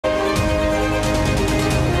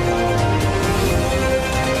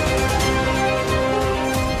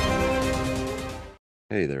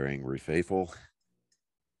Hey there, angry faithful.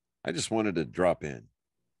 I just wanted to drop in,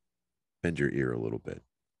 bend your ear a little bit,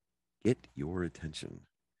 get your attention.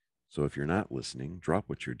 So if you're not listening, drop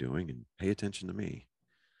what you're doing and pay attention to me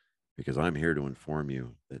because I'm here to inform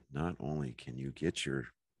you that not only can you get your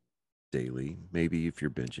daily, maybe if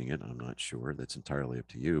you're binging it, I'm not sure, that's entirely up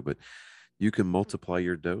to you, but you can multiply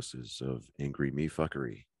your doses of angry me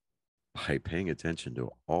fuckery by paying attention to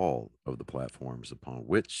all of the platforms upon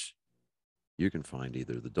which you can find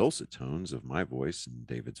either the dulcet tones of my voice and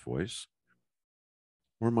David's voice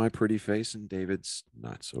or my pretty face and David's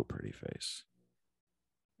not so pretty face.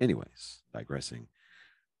 Anyways, digressing,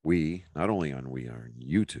 we are on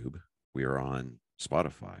YouTube, we are on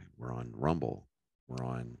Spotify, we're on Rumble, we're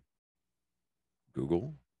on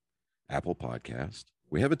Google, Apple Podcast.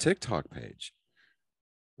 We have a TikTok page.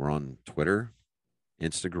 We're on Twitter,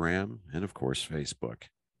 Instagram, and of course, Facebook.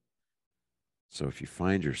 So if you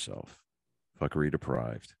find yourself fuckery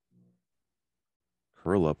deprived,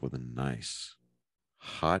 curl up with a nice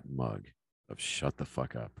hot mug of shut the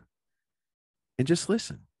fuck up and just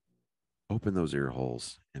listen. Open those ear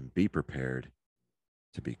holes and be prepared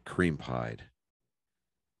to be cream pied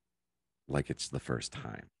like it's the first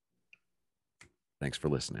time. Thanks for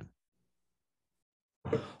listening.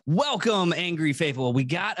 Welcome, Angry Faithful. We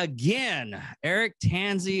got again Eric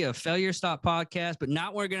Tansey of Failure Stop Podcast, but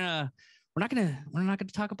we're not gonna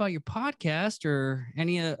talk about your podcast or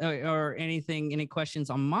anything, any questions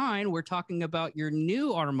on mine. We're talking about your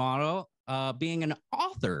new Armado, being an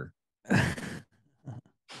author.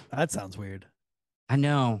 That sounds weird. I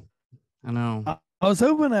know. I was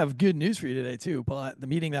hoping to have good news for you today too, but the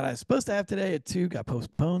meeting that I was supposed to have today at 2 got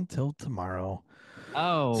postponed till tomorrow.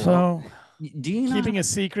 Oh, so do you keeping a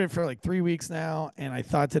secret for like 3 weeks now, and I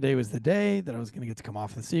thought today was the day that I was going to get to come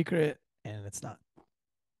off the secret, and it's not.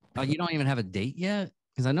 Oh, you don't even have a date yet?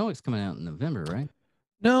 Because I know it's coming out in November, right?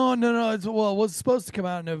 No. It was supposed to come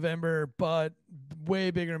out in November, but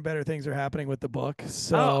way bigger and better things are happening with the book.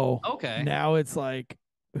 So okay. Now it's like,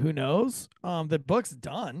 who knows? The book's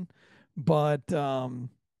done, but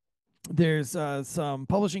there's some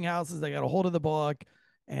publishing houses that got a hold of the book,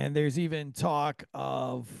 and there's even talk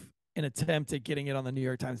of an attempt at getting it on the New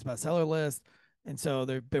York Times bestseller list. And so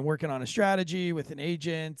they've been working on a strategy with an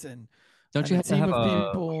agent, and don't you have to have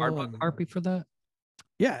a hard book copy for that?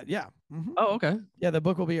 Yeah. Mm-hmm. Oh, okay. Yeah, the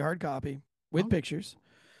book will be a hard copy with pictures.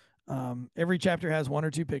 Every chapter has 1 or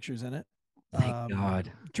 2 pictures in it. Thank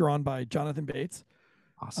God. Drawn by Jonathan Bates.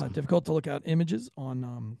 Awesome. Difficult to look out images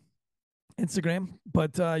on Instagram.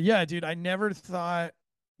 But yeah, dude, I never thought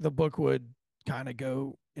the book would kind of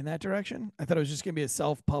go in that direction. I thought it was just going to be a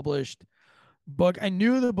self-published book. I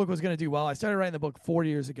knew the book was going to do well. I started writing the book 4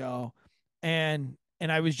 years ago, and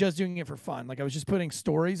I was just doing it for fun. Like I was just putting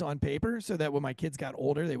stories on paper so that when my kids got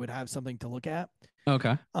older, they would have something to look at.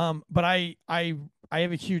 Okay. But I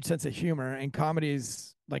have a huge sense of humor, and comedy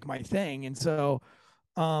is like my thing. And so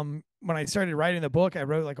when I started writing the book, I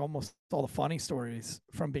wrote like almost all the funny stories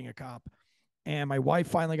from being a cop. And my wife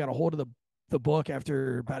finally got a hold of the book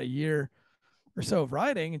after about a year or so of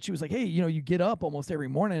writing, and she was like, "Hey, you get up almost every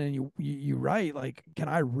morning and you write. Like, can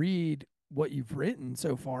I read what you've written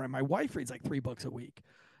so far?" And my wife reads like 3 books a week.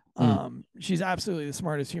 She's absolutely the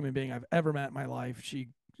smartest human being I've ever met in my life. She,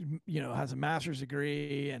 has a master's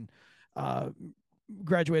degree and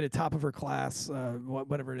graduated top of her class,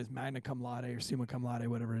 whatever it is, magna cum laude or summa cum laude,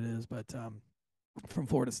 whatever it is, but from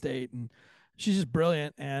Florida State. And she's just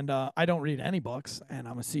brilliant. And I don't read any books, and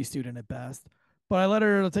I'm a C student at best. But I let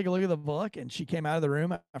her take a look at the book, and she came out of the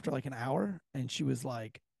room after like an hour, and she was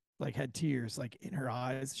like had tears like in her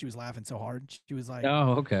eyes. She was laughing so hard. She was like,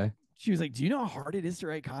 "Oh, okay." She was like, "Do you know how hard it is to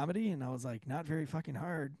write comedy?" And I was like, "Not very fucking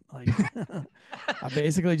hard. Like, I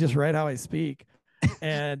basically just write how I speak."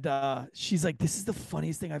 And she's like, "This is the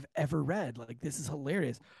funniest thing I've ever read. Like, this is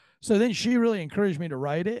hilarious." So then she really encouraged me to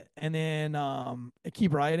write it, and then I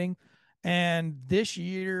keep writing. And this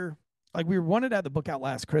year, like, we wanted to have the book out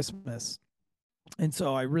last Christmas. And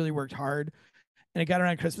so I really worked hard, and it got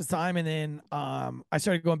around Christmas time. And then I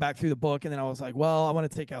started going back through the book, and then I was like, well, I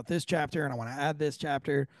want to take out this chapter and I want to add this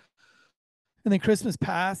chapter. And then Christmas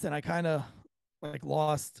passed, and I kind of like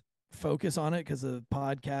lost focus on it because of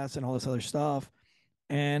podcasts and all this other stuff.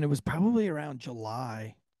 And it was probably around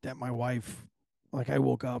July that my wife, like, I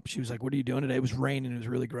woke up, she was like, "What are you doing today?" It was raining. It was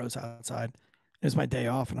really gross outside. It was my day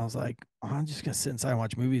off. And I was like, I'm just going to sit inside and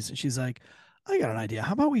watch movies. And she's like, "I got an idea.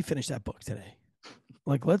 How about we finish that book today?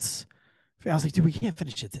 Like, I was like, dude, we can't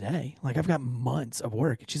finish it today. Like, I've got months of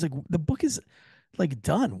work." And she's like, "The book is like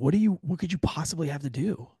done. What could you possibly have to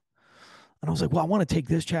do?" And I was like, well, I want to take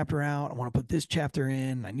this chapter out. I want to put this chapter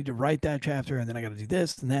in. I need to write that chapter, and then I got to do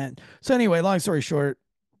this and that. So anyway, long story short,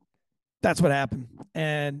 that's what happened.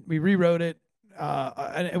 And we rewrote it,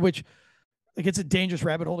 which like it's a dangerous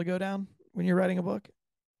rabbit hole to go down when you're writing a book.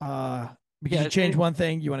 Because Yeah, you change one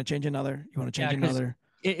thing, you want to change another, you want to change another.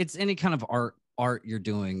 It's any kind of art you're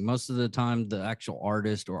doing. Most of the time, the actual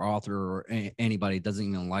artist or author or anybody doesn't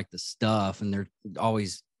even like the stuff, and they're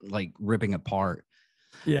always like ripping apart.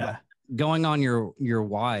 Yeah. Going on your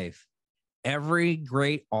wife, every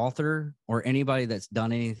great author or anybody that's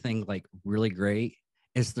done anything like really great,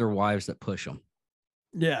 it's their wives that push them.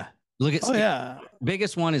 Yeah. Look at yeah.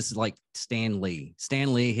 Biggest one is like Stan Lee.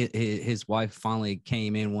 Stan Lee, his wife finally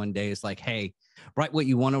came in one day. It's like, hey, write what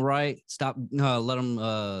you want to write. Stop, let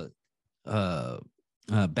them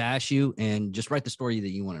bash you, and just write the story that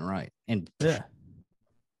you want to write. And yeah,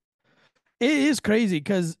 it is crazy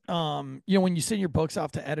because when you send your books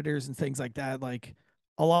off to editors and things like that, like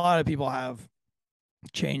a lot of people have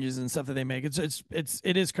changes and stuff that they make.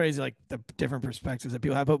 It is crazy, like the different perspectives that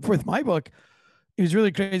people have. But with my book, it was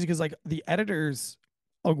really crazy because like the editors,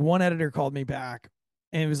 like one editor called me back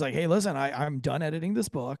and it was like, hey, listen, I'm done editing this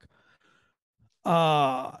book.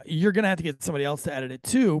 You're gonna have to get somebody else to edit it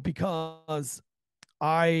too, because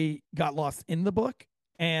I got lost in the book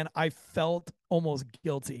and I felt almost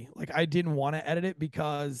guilty. Like I didn't want to edit it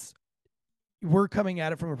because we're coming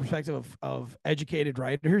at it from a perspective of educated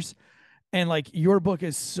writers, and like your book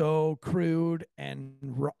is so crude and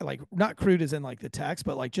like not crude as in like the text,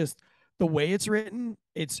 but like just the way it's written.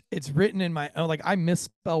 It's written in my like I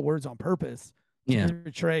misspell words on purpose to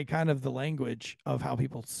portray kind of the language of how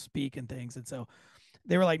people speak and things. And so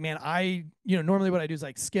they were like, man, normally what I do is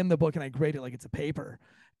like skim the book and I grade it like it's a paper.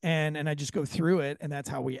 And I just go through it, and that's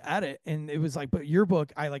how we edit. And it was like, but your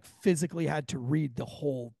book, I like physically had to read the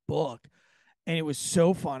whole book. And it was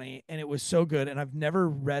so funny and it was so good. And I've never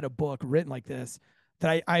read a book written like this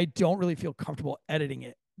that I don't really feel comfortable editing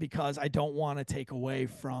it, because I don't want to take away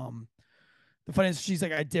from the funny. She's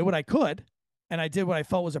like, I did what I could and I did what I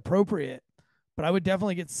felt was appropriate, but I would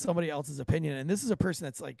definitely get somebody else's opinion. And this is a person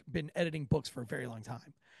that's like been editing books for a very long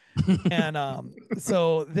time. And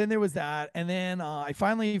so then there was that. And then I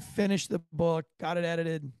finally finished the book, got it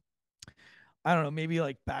edited. I don't know, maybe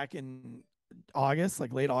like back in August,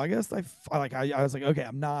 like late August. I was like, okay,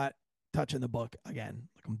 I'm not touching the book again.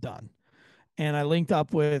 Like I'm done. And I linked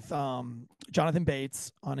up with Jonathan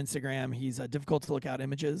Bates on Instagram. He's difficult to look out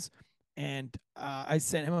images. And I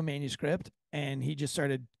sent him a manuscript, and he just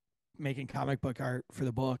started making comic book art for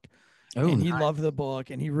the book. Oh, and he loved the book,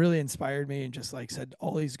 and he really inspired me and just like said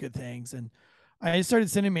all these good things. And I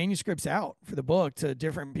started sending manuscripts out for the book to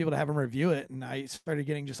different people to have them review it. And I started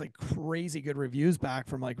getting just like crazy good reviews back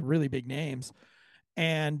from like really big names.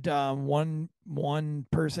 And one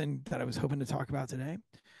person that I was hoping to talk about today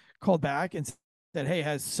called back and said, hey,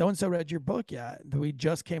 has so-and-so read your book yet? We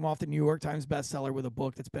just came off the New York Times bestseller with a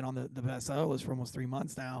book that's been on the bestseller list for almost 3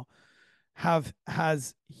 months now.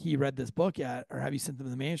 Has he read this book yet? Or have you sent them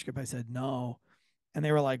the manuscript? I said, no. And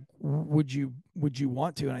they were like, would you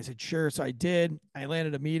want to? And I said, sure. So I did. I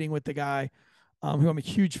landed a meeting with the guy who I'm a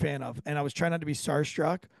huge fan of. And I was trying not to be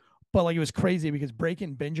starstruck, but like it was crazy because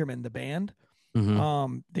Breaking Benjamin, the band,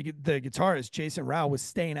 the guitarist, Jason Rao, was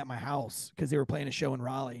staying at my house because they were playing a show in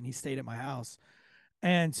Raleigh, and he stayed at my house.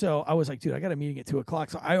 And so I was like, dude, I got a meeting at 2:00.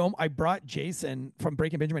 So I brought Jason from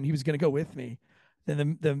Breaking Benjamin. He was going to go with me.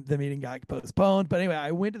 Then the meeting got postponed. But anyway,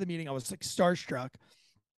 I went to the meeting. I was like starstruck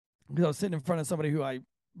because I was sitting in front of somebody who I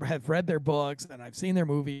have read their books and I've seen their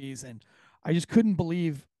movies, and I just couldn't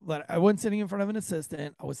believe that I wasn't sitting in front of an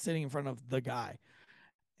assistant. I was sitting in front of the guy,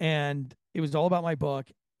 and it was all about my book.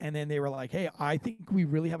 And then they were like, hey, I think we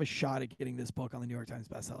really have a shot at getting this book on the New York Times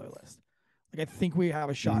bestseller list. Like, I think we have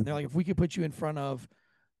a shot. And they're like, if we could put you in front of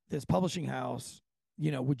this publishing house,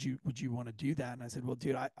 would you want to do that? And I said, well,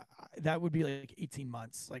 dude, I that would be like 18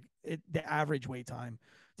 months. Like the average wait time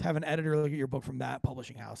to have an editor look at your book from that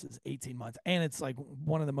publishing house is 18 months. And it's like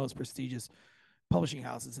one of the most prestigious publishing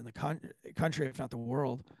houses in the country, if not the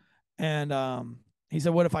world. And he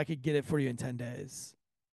said, what if I could get it for you in 10 days?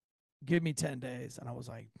 Give me 10 days. And I was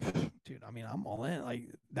like, dude, I mean, I'm all in. Like,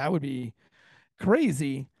 that would be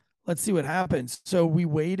crazy. Let's see what happens. So we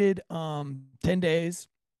waited 10 days.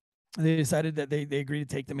 They decided that they agreed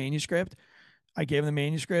to take the manuscript. I gave them the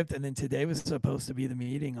manuscript, and then today was supposed to be the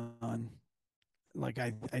meeting on, like,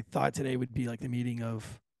 I thought today would be like the meeting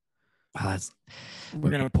of, we're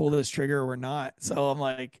going to pull this trigger or we're not. So I'm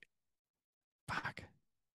like, fuck.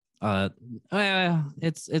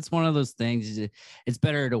 It's one of those things. It's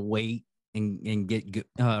better to wait and get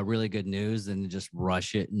really good news than just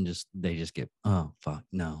rush it and they just get, oh fuck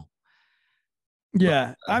no.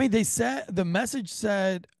 Yeah. I mean, they said the message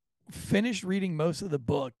said, finish reading most of the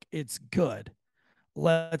book. It's good.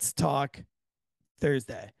 Let's talk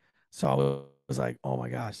Thursday. So I was like, oh my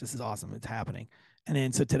gosh, this is awesome. It's happening. And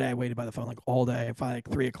then so today I waited by the phone like all day. By like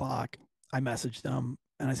 3 o'clock, I messaged them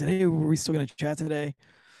and I said, hey, were we still going to chat today?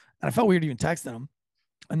 And I felt weird even texting them.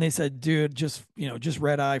 And they said, dude, just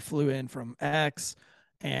red eye flew in from X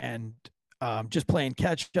and just playing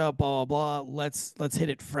catch up, blah, blah, blah. Let's hit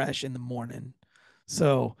it fresh in the morning.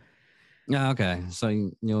 So Yeah, okay. So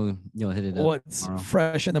you'll hit it up what's tomorrow.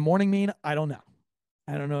 fresh in the morning mean? I don't know.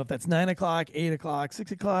 I don't know if that's 9 o'clock, 8 o'clock,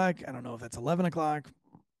 6 o'clock. I don't know if that's 11 o'clock.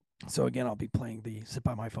 So again, I'll be playing the sit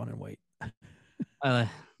by my phone and wait. Uh,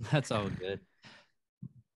 that's all good.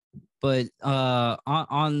 But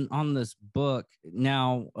on this book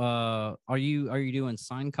now, are you doing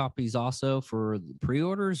signed copies also for the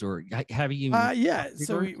pre-orders, or have you even Yeah.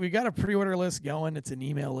 So we got a pre-order list going. It's an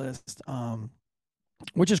email list,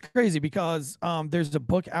 which is crazy because there's a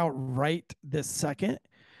book out right this second.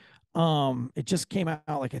 It just came out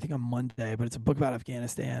like I think on Monday, but it's a book about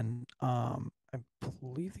Afghanistan. I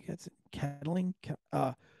believe it's Kettling.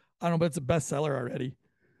 I don't know, but it's a bestseller already.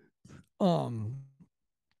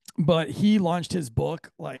 But he launched his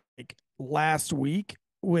book like last week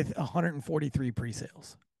with 143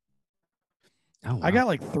 pre-sales. Oh, wow. I got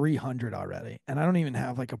like 300 already, and I don't even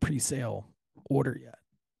have like a pre-sale order yet.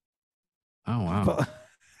 Oh wow.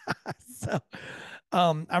 But, so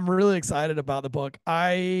I'm really excited about the book.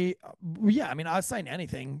 I mean, I'll sign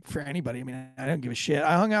anything for anybody. I mean, I don't give a shit.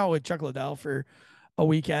 I hung out with Chuck Liddell for a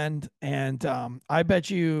weekend, and I bet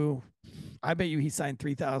you he signed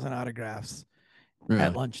 3,000 autographs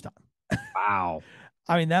at lunchtime. Wow.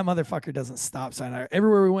 I mean, that motherfucker doesn't stop signing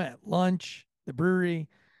everywhere we went. Lunch, the brewery,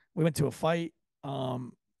 we went to a fight.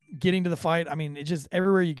 Getting to the fight, I mean, it just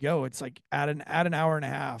everywhere you go, it's like at an hour and a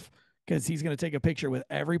half because he's going to take a picture with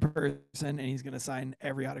every person and he's going to sign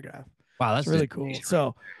every autograph. Wow, that's really cool.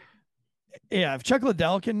 So, yeah, if Chuck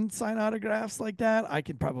Liddell can sign autographs like that, I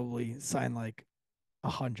could probably sign like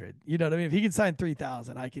 100. You know what I mean? If he can sign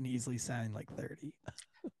 3,000, I can easily sign like 30.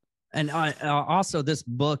 And also, this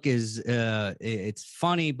book is it's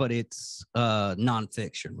funny, but it's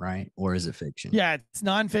nonfiction, right? Or is it fiction? Yeah, it's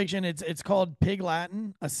nonfiction. It's called Pig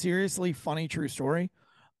Latin, a seriously funny true story.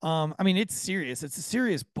 I mean, it's serious. It's a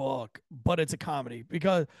serious book, but it's a comedy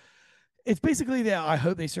because it's basically the I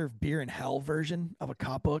hope they serve beer in hell version of a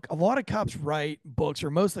cop book. A lot of cops write books, or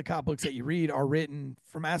most of the cop books that you read are written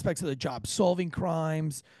from aspects of the job, solving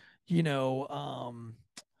crimes, you know,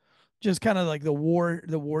 just kind of like the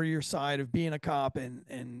warrior side of being a cop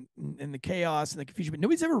and the chaos and the confusion. But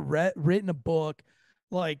nobody's ever written a book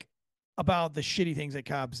like about the shitty things that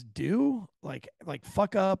cops do, like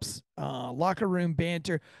fuck ups, locker room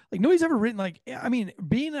banter. Like nobody's ever written like, I mean,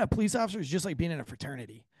 being a police officer is just like being in a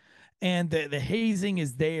fraternity, and the hazing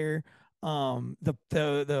is there.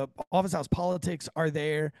 The office house politics are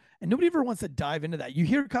there, and nobody ever wants to dive into that. You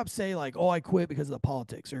hear cops say like, "Oh, I quit because of the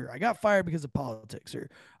politics," or "I got fired because of politics,"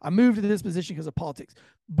 or "I moved to this position because of politics."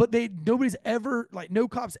 But nobody's ever like no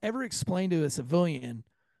cops ever explained to a civilian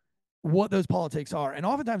what those politics are, and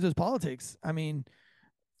oftentimes those politics, I mean,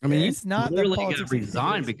 it's not the politics got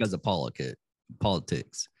resigned because of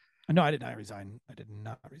politics. No, I did not resign. I did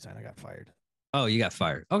not resign. I got fired. Oh, you got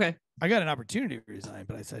fired. Okay. I got an opportunity to resign,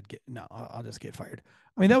 but I said, no, I'll just get fired.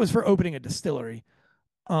 I mean, that was for opening a distillery.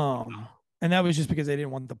 And that was just because they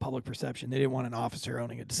didn't want the public perception. They didn't want an officer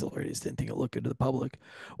owning a distillery. They just didn't think it looked good to the public,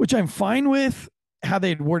 which I'm fine with how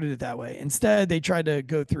they'd worded it that way. Instead, they tried to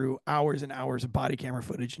go through hours and hours of body camera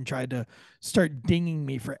footage and tried to start dinging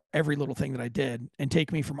me for every little thing that I did and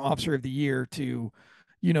take me from officer of the year to,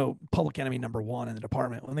 public enemy #1 in the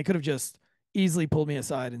department, when they could have just easily pulled me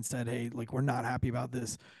aside and said, hey, like, we're not happy about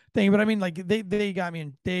this thing. But I mean, like, they got me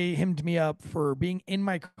and they hemmed me up for being in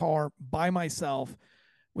my car by myself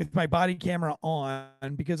with my body camera on,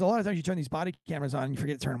 because a lot of times you turn these body cameras on and you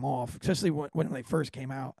forget to turn them off, especially when they first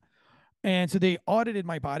came out. And so they audited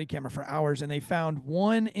my body camera for hours, and they found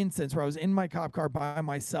one instance where I was in my cop car by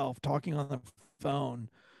myself talking on the phone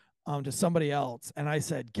to somebody else. And I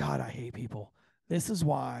said, God, I hate people. This is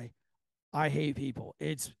why I hate people.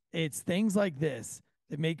 It's things like this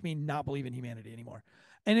that make me not believe in humanity anymore.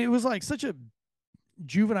 And it was like such a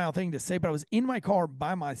juvenile thing to say, but I was in my car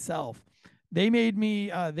by myself. They made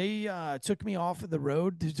me, they took me off of the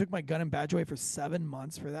road. They took my gun and badge away for 7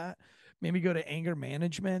 months for that. Made me go to anger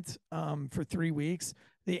management for 3 weeks.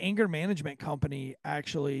 The anger management company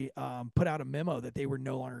actually put out a memo that they were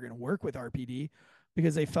no longer going to work with RPD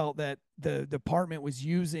because they felt that the department was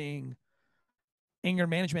using anger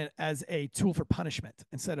management as a tool for punishment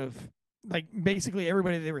instead of like basically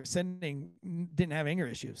everybody they were sending didn't have anger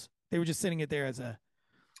issues. They were just sending it there as a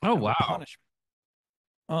Oh, kind of a wow.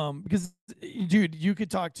 punishment. Because dude, you could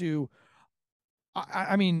talk to.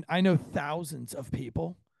 I mean, I know thousands of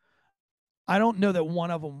people. I don't know that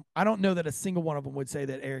one of them. I don't know that a single one of them would say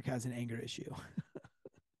that Eric has an anger issue.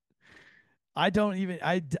 I don't even.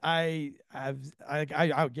 I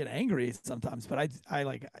would get angry sometimes, but I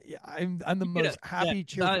like. I'm the You get most yeah. happy,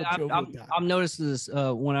 'Cause cheerful, jovial guy. I've noticed this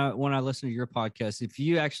when I listen to your podcast. If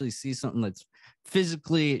you actually see something that's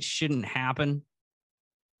physically it shouldn't happen,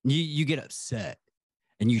 you get upset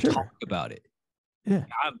and you Sure. talk about it. Yeah.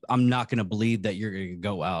 I'm not going to believe that you're going to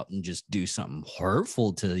go out and just do something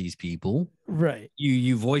hurtful to these people. Right.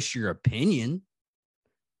 You voice your opinion.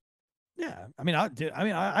 Yeah, I mean,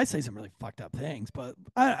 I say some really fucked up things, but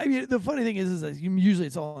I mean, the funny thing is that usually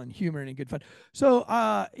it's all in humor and in good fun. So,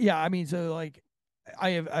 yeah, I mean, so like,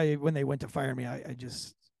 I when they went to fire me, I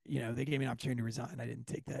just, they gave me an opportunity to resign. I didn't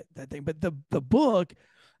take that thing, but the book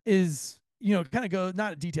is, kind of go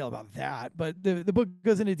not detail about that, but the book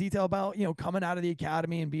goes into detail about coming out of the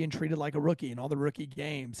academy and being treated like a rookie and all the rookie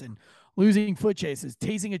games and losing foot chases,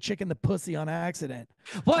 tasing a chick in the pussy on accident,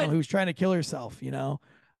 What? who's trying to kill herself.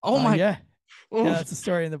 Oh my! Yeah, Oh, yeah, that's a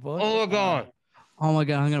story in the book. oh my god! Oh my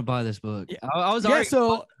god! I'm gonna buy this book. Yeah, I was yeah. already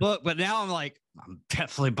So the book, but now I'm like, I'm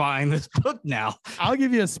definitely buying this book now. I'll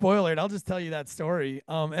give you a spoiler, and I'll just tell you that story.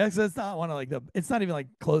 It's not one of like it's not even like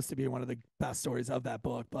close to being one of the best stories of that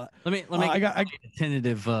book. But Let me I got a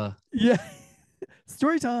tentative. Yeah,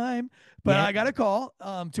 story time. But Yeah. I got a call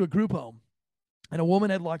to a group home, and a woman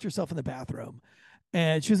had locked herself in the bathroom,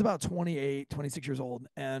 and she was about 28, 26 years old,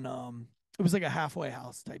 and it was like a halfway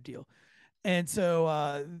house type deal. And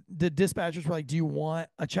so the dispatchers were like, "Do you want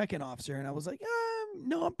a check-in officer?" And I was like,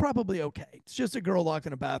 "No, I'm probably okay. It's just a girl locked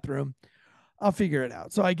in a bathroom. I'll figure it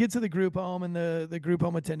out." So I get to the group home, and the group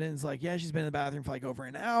home attendant is like, "Yeah, she's been in the bathroom for like over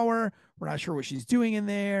an hour. We're not sure what she's doing in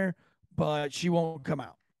there, but she won't come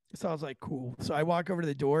out." So I was like, "Cool." So I walk over to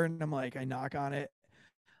the door, and I'm like, I knock on it,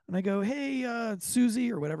 and I go, "Hey,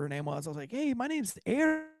 Susie," or whatever her name was. I was like, "Hey, my name's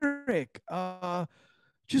Eric.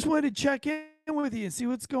 Just wanted to check in with you and see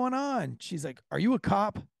what's going on." She's like, "Are you a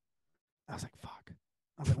cop?" I was like, "Fuck."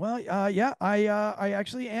 I was like, "Well, yeah, I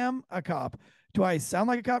actually am a cop. Do I sound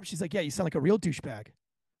like a cop?" She's like, "Yeah, you sound like a real douchebag."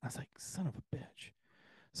 I was like, "Son of a bitch."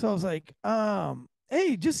 So I was like,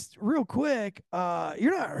 "Hey, just real quick,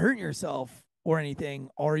 you're not hurting yourself or anything,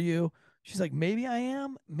 are you?" She's like, "Maybe I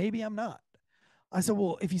am, maybe I'm not." I said,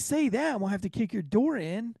 "Well, if you say that, I'm gonna have to kick your door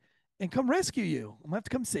in and come rescue you. I'm gonna have to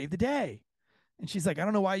come save the day." And she's like, "I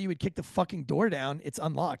don't know why you would kick the fucking door down. It's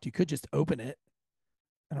unlocked. You could just open it."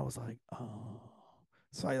 And I was like, "Oh."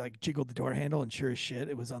 So I like jiggled the door handle, and sure as shit,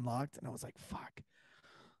 it was unlocked. And I was like, "Fuck."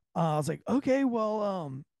 I was like, "Okay,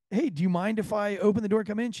 well, hey, do you mind if I open the door,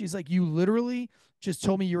 come in?" She's like, "You literally just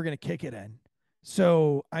told me you were gonna kick it in.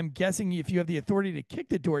 So I'm guessing if you have the authority to kick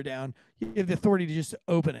the door down, you have the authority to just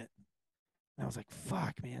open it." And I was like,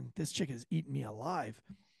 "Fuck, man, this chick is eating me alive."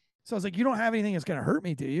 So I was like, "You don't have anything that's gonna hurt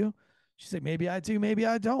me, do you?" She's like, "Maybe I do, maybe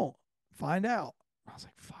I don't. Find out." I was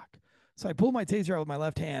like, "Fuck." So I pulled my taser out with my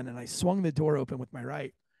left hand and I swung the door open with my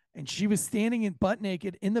right. And she was standing in butt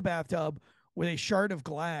naked in the bathtub with a shard of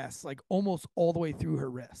glass, like almost all the way through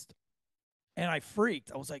her wrist. And I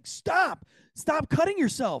freaked. I was like, stop cutting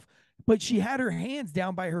yourself. But she had her hands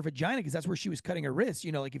down by her vagina because that's where she was cutting her wrist.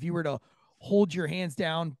 Like if you were to hold your hands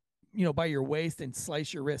down, by your waist and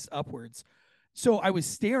slice your wrist upwards. So I was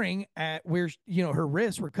staring at where, her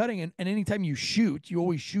wrists were cutting. And anytime you shoot, you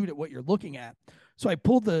always shoot at what you're looking at. So I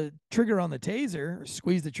pulled the trigger on the taser, or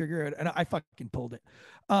squeezed the trigger, and I fucking pulled it.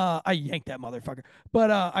 I yanked that motherfucker.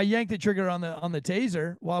 But I yanked the trigger on the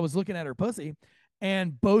taser while I was looking at her pussy,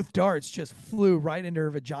 and both darts just flew right into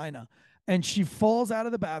her vagina. And she falls out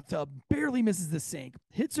of the bathtub, barely misses the sink,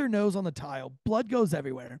 hits her nose on the tile, blood goes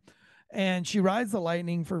everywhere. And she rides the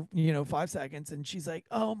lightning for 5 seconds, and she's like,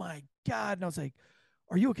 "Oh my god!" And I was like,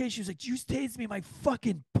 "Are you okay?" She was like, "You tased me my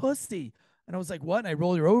fucking pussy." And I was like, "What?" And I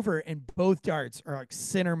rolled her over, and both darts are like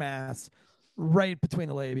center mass, right between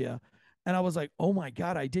the labia. And I was like, "Oh my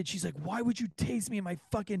god, I did." She's like, "Why would you tase me in my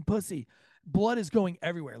fucking pussy?" Blood is going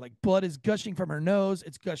everywhere. Like blood is gushing from her nose.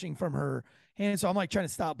 It's gushing from her hand. So I'm like trying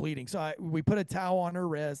to stop bleeding. So we put a towel on her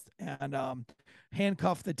wrist and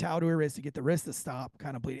handcuffed the towel to her wrist to get the wrist to stop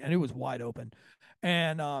kind of bleeding. And it was wide open.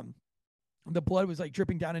 And the blood was like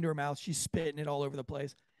dripping down into her mouth. She's spitting it all over the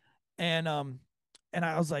place. And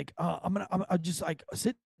I was like, I'll just like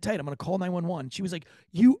sit tight. I'm gonna call 911. She was like,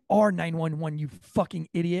 "You are 911, you fucking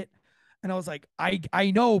idiot." And I was like, I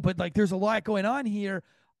know, but like there's a lot going on here.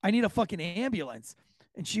 I need a fucking ambulance.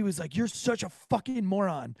 And she was like, "You're such a fucking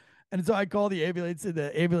moron." And so I call the ambulance, and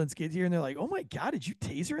the ambulance gets here, and they're like, "Oh my god, did you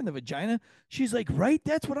tase her in the vagina?" She's like, "Right,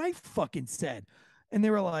 that's what I fucking said." And they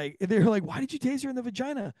were like, "Why did you tase her in the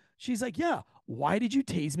vagina?" She's like, "Yeah, why did you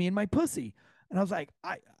tase me in my pussy?" And I was like,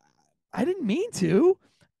 I didn't mean to.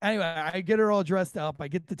 Anyway, I get her all dressed up. I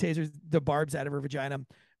get the tasers, the barbs out of her vagina. We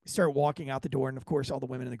start walking out the door, and of course, all the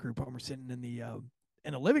women in the group home are sitting in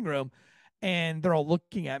the living room, and they're all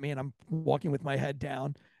looking at me, and I'm walking with my head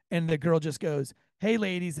down. And the girl just goes, "Hey,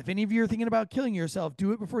 ladies, if any of you are thinking about killing yourself,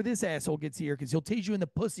 do it before this asshole gets here, because he'll tase you in the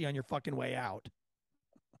pussy on your fucking way out."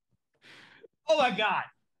 Oh my God.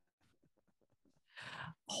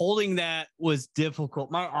 Holding that was difficult.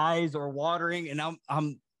 My eyes are watering, and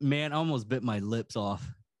I'm man, I almost bit my lips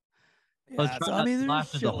off. I was Yeah, trying so I not mean, to there's laugh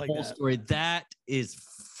at the shit like whole that. story. That is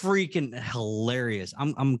freaking hilarious.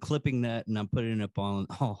 I'm clipping that and I'm putting it up on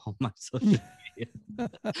my social media.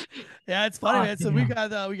 Yeah, it's funny, Oh, man. So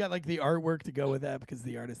damn. we got like the artwork to go with that, because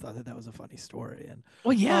the artist thought that that was a funny story. And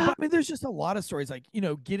Well, yeah. but I mean, there's just a lot of stories, like,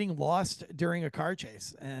 getting lost during a car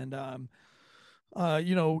chase, and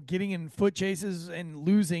getting in foot chases and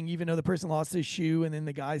losing, even though the person lost his shoe, and then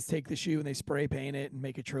the guys take the shoe and they spray paint it and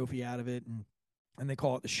make a trophy out of it, and they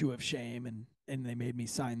call it the shoe of shame, and they made me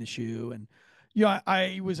sign the shoe. And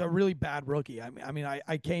I was a really bad rookie.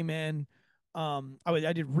 I came in,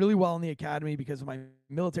 I did really well in the academy because of my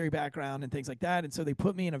military background and things like that, and so they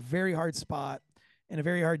put me in a very hard spot in a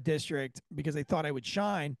very hard district because they thought I would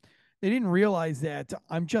shine. They didn't realize that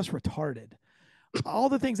I'm just retarded. All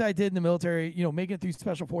the things I did in the military, making it through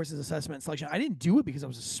special forces assessment and selection, I didn't do it because I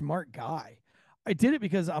was a smart guy. I did it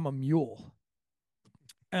because I'm a mule.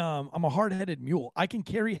 I'm a hard-headed mule. I can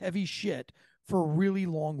carry heavy shit for a really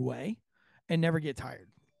long way and never get tired.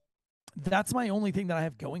 That's my only thing that I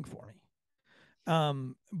have going for me.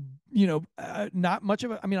 Not much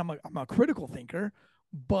of a. I mean, I'm a critical thinker,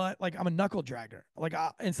 but like, I'm a knuckle dragger. Like,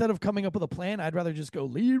 instead of coming up with a plan, I'd rather just go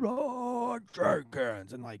Leroy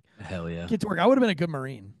Jenkins and like Hell yeah. get to work. I would have been a good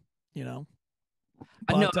Marine, you know.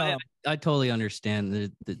 I know. But I totally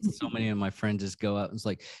understand that so many of my friends just go out and it's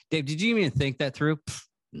like, Dave, did you even think that through? Pfft,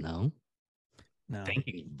 no. no,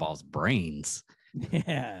 Thinking involves brains.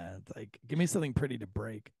 yeah, it's like, give me something pretty to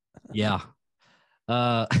break. Yeah.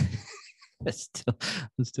 Uh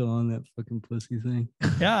I'm still on that fucking pussy thing.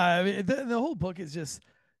 Yeah, I mean, the whole book is just,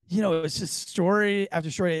 it's just story after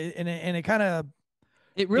story, and it kind of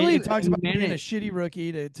It it, really it talks about man being a it. shitty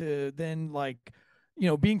rookie to then, like,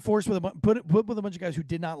 being forced with put with a bunch of guys who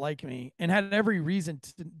did not like me and had every reason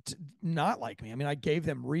to not like me. I mean, I gave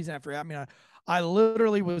them reason after. I mean, I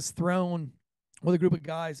literally was thrown with a group of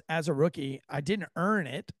guys as a rookie. I didn't earn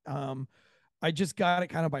it. I just got it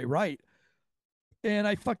kind of by right, and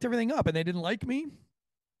I fucked everything up, and they didn't like me.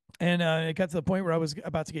 And it got to the point where I was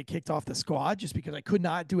about to get kicked off the squad just because I could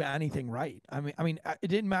not do anything right. I mean, it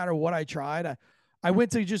didn't matter what I tried. I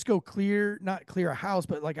went to just go not clear a house,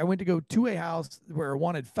 but like, I went to go to a house where a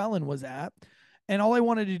wanted felon was at. And all I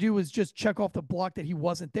wanted to do was just check off the block that he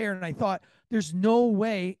wasn't there. And I thought, there's no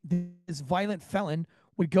way this violent felon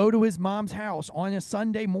would go to his mom's house on a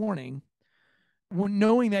Sunday morning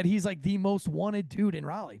knowing that he's like the most wanted dude in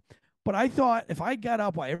Raleigh. But I thought, if I got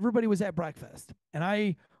up while everybody was at breakfast and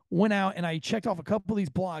I went out and I checked off a couple of these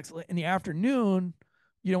blocks in the afternoon,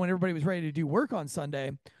 when everybody was ready to do work on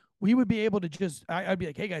Sunday, we would be able to just, I'd be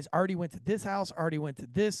like, "Hey guys, I already went to this house, already went to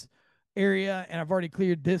this area, and I've already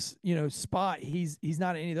cleared this, spot. He's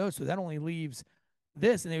not in any of those. So that only leaves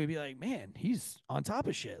this." And they would be like, "Man, he's on top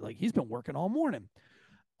of shit. Like, he's been working all morning."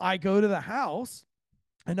 I go to the house,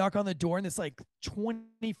 I knock on the door, and this like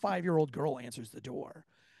 25-year-old girl answers the door.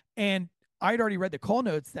 And I'd already read the call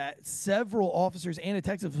notes that several officers and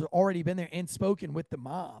detectives have already been there and spoken with the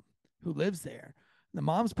mom who lives there. The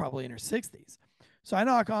mom's probably in her 60s. So I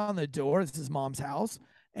knock on the door. This is mom's house.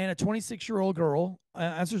 And a 26-year-old girl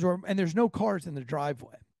answers the door, and there's no cars in the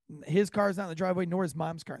driveway. His car's not in the driveway, nor his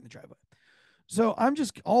mom's car in the driveway. So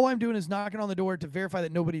all I'm doing is knocking on the door to verify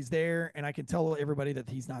that nobody's there, and I can tell everybody that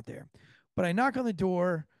he's not there. But I knock on the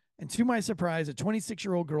door, and to my surprise, a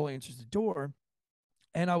 26-year-old girl answers the door.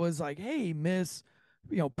 And I was like, "Hey, Miss,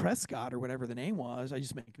 Prescott," or whatever the name was. I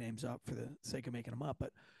just make names up for the sake of making them up.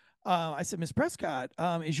 But I said, "Miss Prescott,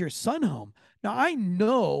 is your son home?" Now, I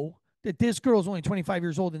know that this girl's only 25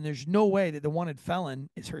 years old, and there's no way that the wanted felon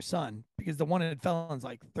is her son, because the wanted felon's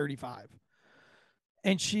like 35.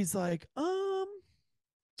 And she's like,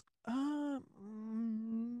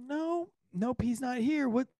 no, nope, he's not here.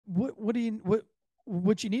 What do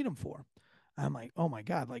what you need him for?" I'm like, "Oh my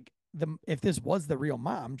God, like, if this was the real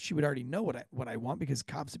mom, she would already know what I want, because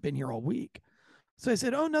cops have been here all week." So I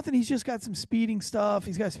said, "Oh, nothing. He's just got some speeding stuff.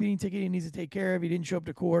 He's got a speeding ticket he needs to take care of. He didn't show up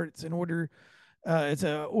to court. It's an order It's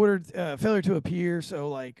a ordered failure to appear. So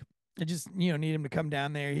like, I just need him to come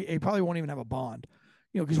down there. He probably won't even have a bond,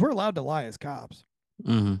 because we're allowed to lie as cops.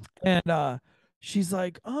 Mm-hmm. And she's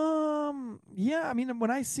like, yeah. I mean,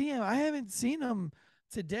 when I see him, I haven't seen him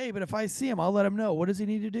today, but if I see him, I'll let him know. What does he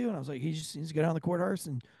need to do? And I was like, he just needs to go down the courthouse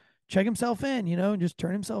and check himself in, and just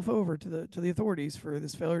turn himself over to the authorities for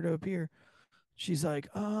this failure to appear. She's like,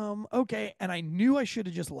 okay. And I knew I should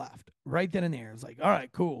have just left right then and there. I was like, all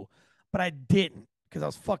right, cool. But I didn't because I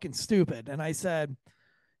was fucking stupid. And I said,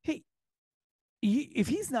 hey, if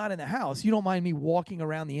he's not in the house, you don't mind me walking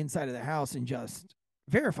around the inside of the house and just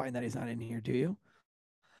verifying that he's not in here, do you?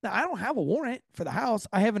 Now, I don't have a warrant for the house.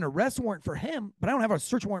 I have an arrest warrant for him, but I don't have a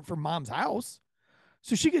search warrant for mom's house.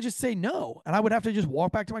 So she could just say no, and I would have to just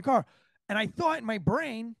walk back to my car. And I thought in my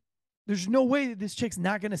brain, there's no way that this chick's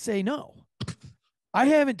not going to say no. I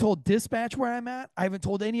haven't told dispatch where I'm at. I haven't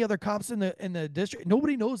told any other cops in the district.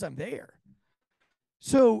 Nobody knows I'm there.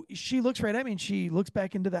 So she looks right at me and she looks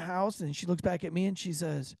back into the house and she looks back at me and she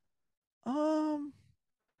says,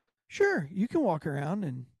 sure, you can walk around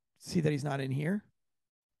and see that he's not in here.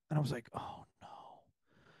 And I was like, oh no.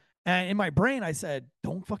 And in my brain, I said,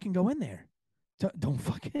 don't fucking go in there.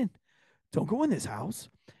 Don't go in this house.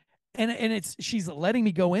 And she's letting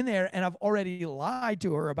me go in there, and I've already lied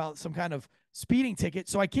to her about some kind of speeding ticket,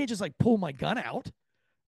 so I can't just like pull my gun out,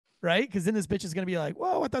 right? Because then this bitch is gonna be like,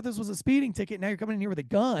 whoa, I thought this was a speeding ticket. Now you're coming in here with a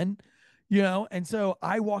gun, And so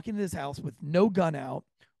I walk into this house with no gun out,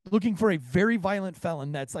 looking for a very violent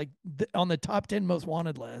felon that's like on the top 10 most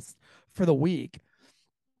wanted list for the week.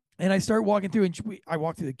 And I start walking through, and I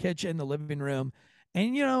walk through the kitchen, the living room,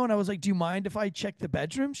 and and I was like, "Do you mind if I check the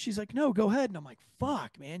bedroom?" She's like, "No, go ahead." And I'm like,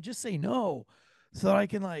 "Fuck, man, just say no, so that I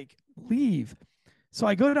can like leave." So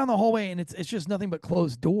I go down the hallway, and it's just nothing but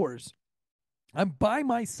closed doors. I'm by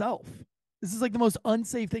myself. This is like the most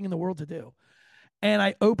unsafe thing in the world to do. And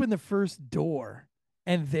I open the first door,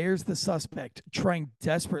 and there's the suspect trying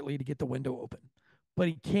desperately to get the window open, but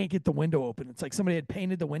he can't get the window open. It's like somebody had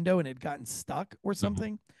painted the window and it had gotten stuck or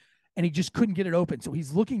something. And he just couldn't get it open. So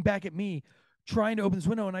he's looking back at me, trying to open this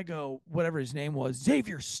window. And I go, whatever his name was,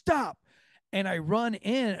 Xavier, stop. And I run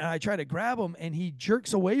in and I try to grab him, and he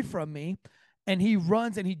jerks away from me, and he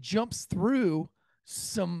runs and he jumps through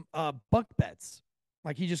some bunk beds.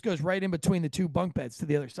 Like he just goes right in between the two bunk beds to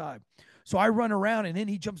the other side. So I run around, and then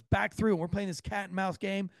he jumps back through, and we're playing this cat and mouse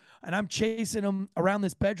game, and I'm chasing him around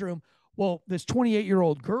this bedroom. Well, this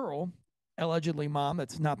 28-year-old girl, allegedly mom,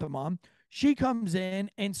 that's not the mom, she comes in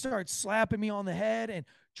and starts slapping me on the head and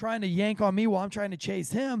trying to yank on me while I'm trying to chase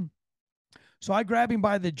him. So I grab him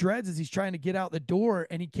by the dreads as he's trying to get out the door,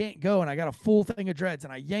 and he can't go. And I got a full thing of dreads,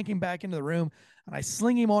 and I yank him back into the room, and I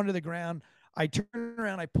sling him onto the ground. I turn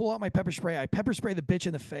around, I pull out my pepper spray. I pepper spray the bitch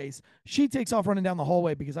in the face. She takes off running down the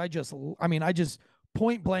hallway because I just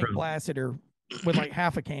point blank blasted her with like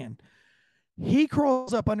half a can. He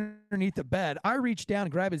crawls up underneath the bed. I reach down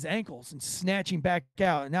and grab his ankles and snatch him back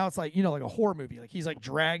out. And now it's like, like a horror movie. Like he's like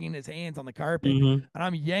dragging his hands on the carpet, and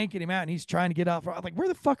I'm yanking him out, and he's trying to get out. I'm like, where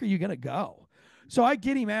the fuck are you going to go? So I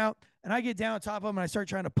get him out, and I get down on top of him, and I start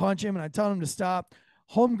trying to punch him, and I tell him to stop.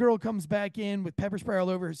 Homegirl comes back in with pepper spray all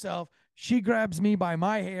over herself. She grabs me by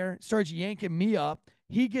my hair, starts yanking me up.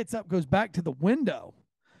 He gets up, goes back to the window,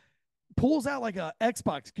 pulls out like a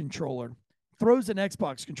Xbox controller, throws an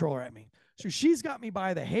Xbox controller at me. So she's got me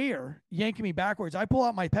by the hair, yanking me backwards. I pull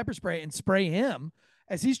out my pepper spray and spray him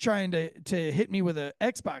as he's trying to hit me with an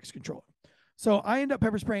Xbox controller. So I end up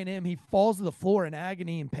pepper spraying him. He falls to the floor in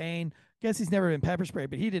agony and pain. Guess he's never been pepper sprayed,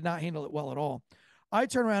 but he did not handle it well at all. I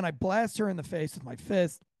turn around, I blast her in the face with my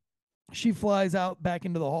fist. She flies out back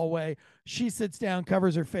into the hallway. She sits down,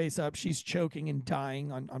 covers her face up. She's choking and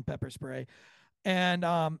dying on pepper spray. And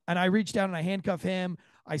I reach down and I handcuff him.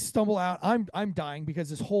 I stumble out. I'm dying because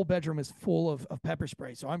this whole bedroom is full of pepper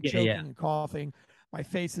spray. So I'm choking and coughing. My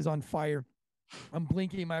face is on fire. I'm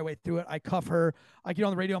blinking my way through it. I cuff her. I get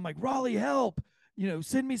on the radio. I'm like, Raleigh, help!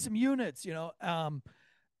 Send me some units.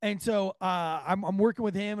 And so I'm working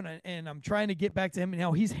with him, and I'm trying to get back to him. And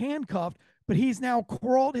now he's handcuffed, but he's now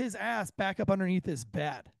crawled his ass back up underneath his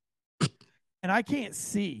bed, and I can't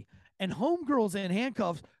see. And homegirl's in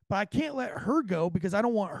handcuffs, but I can't let her go because I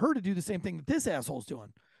don't want her to do the same thing that this asshole's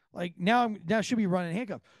doing. Like now she'll be running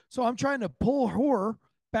handcuffed. So I'm trying to pull her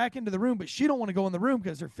back into the room, but she don't want to go in the room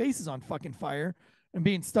because her face is on fucking fire and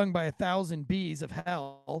being stung by 1,000 bees of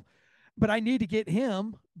hell. But I need to get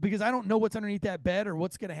him because I don't know what's underneath that bed or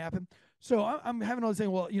what's going to happen. So I'm having all this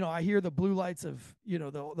saying, well, I hear the blue lights of,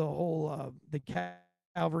 the whole, the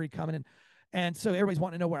cavalry coming in. And so everybody's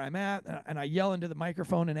wanting to know where I'm at. And I yell into the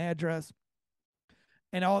microphone an address.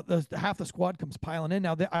 and half the squad comes piling in.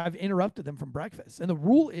 Now I've interrupted them from breakfast, and the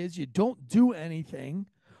rule is you don't do anything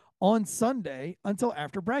on Sunday until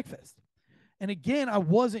after breakfast. And again, I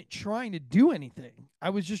wasn't trying to do anything.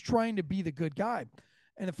 I was just trying to be the good guy.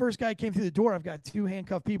 And the first guy came through the door. I've got 2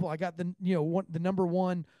 handcuffed people. I got the the number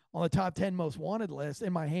 1 on the top 10 most wanted list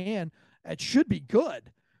in my hand. It should be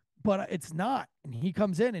good, but it's not. And he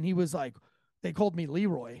comes in and he was like, they called me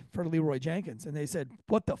Leroy for Leroy Jenkins, and they said,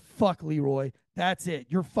 "What the fuck, Leroy? That's it.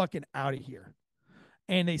 You're fucking out of here."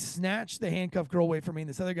 And they snatched the handcuffed girl away from me. And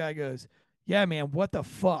this other guy goes, "Yeah, man, what the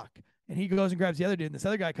fuck?" And he goes and grabs the other dude. And this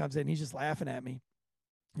other guy comes in. And he's just laughing at me.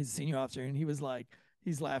 He's a senior officer. And he was like,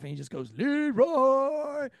 he's laughing. He just goes,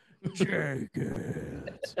 "Leroy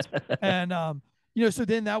Jenkins." And, so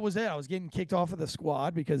then that was it. I was getting kicked off of the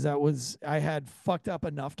squad because I had fucked up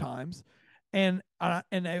enough times. And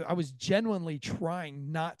I was genuinely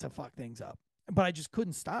trying not to fuck things up, but I just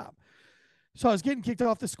couldn't stop. So I was getting kicked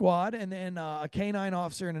off the squad. And then a K-9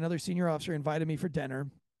 officer and another senior officer invited me for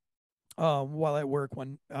dinner. While at work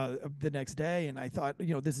the next day, and I thought,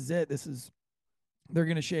 this is it. They're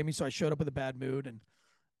gonna shame me. So I showed up with a bad mood,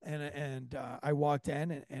 and I walked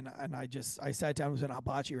in, and I sat down. It was in a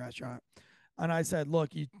hibachi restaurant, and I said,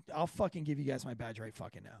 "Look, I'll fucking give you guys my badge right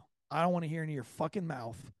fucking now. I don't want to hear any of your fucking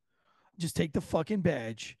mouth. Just take the fucking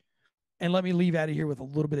badge, and let me leave out of here with a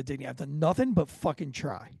little bit of dignity. I've done nothing but fucking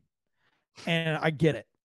try, and I get it.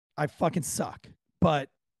 I fucking suck, but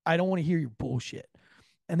I don't want to hear your bullshit."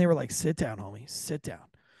 And they were like, "Sit down, homie, sit down."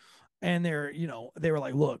 And they were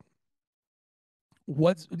like, "Look,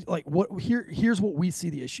 here's what we see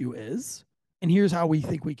the issue is, and here's how we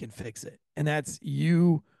think we can fix it. And that's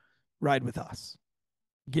you ride with us.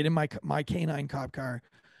 Get in my K-9 cop car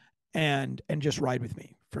and just ride with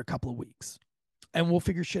me for a couple of weeks. And we'll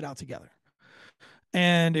figure shit out together."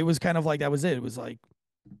 And it was kind of like that was it. It was like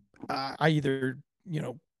I either,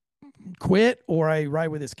 quit or I ride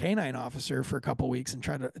with this K-9 officer for a couple of weeks and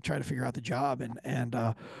try to figure out the job. And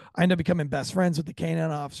I ended up becoming best friends with the K-9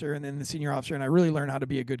 officer and then the senior officer. And I really learned how to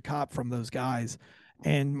be a good cop from those guys.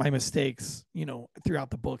 And my mistakes, throughout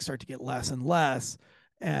the book start to get less and less.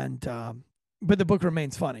 And, but the book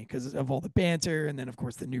remains funny because of all the banter. And then of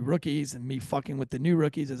course the new rookies and me fucking with the new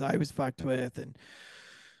rookies as I was fucked with. And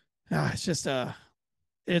it's just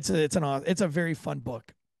it's a very fun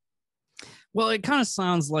book. Well, it kind of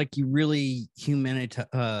sounds like you really you gave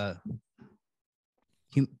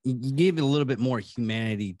it a little bit more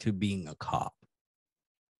humanity to being a cop.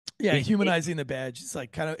 Yeah, humanizing the badge. It's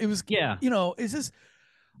like kind of it was. Yeah, is this?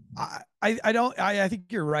 I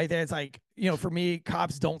think you're right there. It's like for me,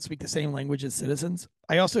 cops don't speak the same language as citizens.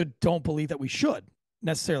 I also don't believe that we should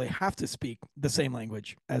necessarily have to speak the same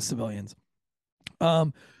language as civilians.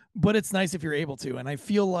 But it's nice if you're able to, and I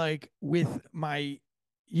feel like with my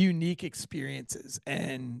unique experiences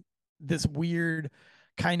and this weird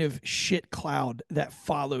kind of shit cloud that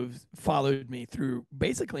followed me through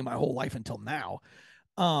basically my whole life until now,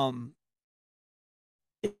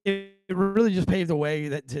 it really just paved the way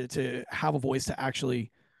that to have a voice to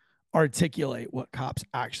actually articulate what cops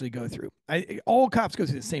actually go through. All cops go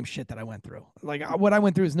through the same shit that I went through. Like what I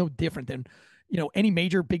went through is no different than any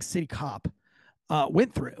major big city cop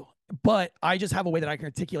went through, but I just have a way that I can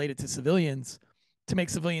articulate it to civilians to make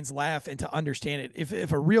civilians laugh and to understand it.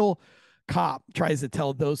 If a real cop tries to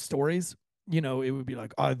tell those stories, it would be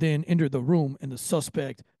like, "I then entered the room and the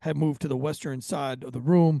suspect had moved to the western side of the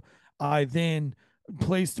room. I then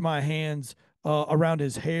placed my hands around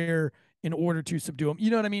his hair in order to subdue him."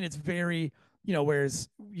 You know what I mean? It's very, whereas,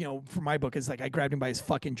 for my book, it's like I grabbed him by his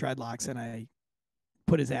fucking dreadlocks and I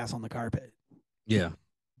put his ass on the carpet. Yeah.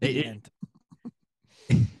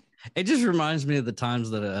 It just reminds me of the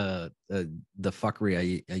times that the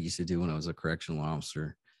fuckery I used to do when I was a correctional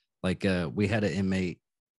officer. Like we had an inmate,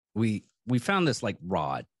 we found this like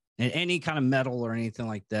rod and any kind of metal or anything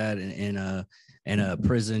like that in a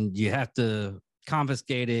prison, you have to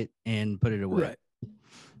confiscate it and put it away, right,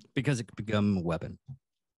 because it could become a weapon.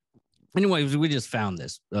 Anyways, we just found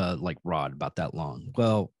this like rod about that long.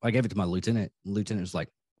 Well, I gave it to my lieutenant. The lieutenant was like,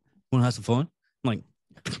 "Want to have some fun?" I'm like,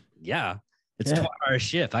 "Yeah. It's 12-hour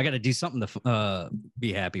shift. I got to do something to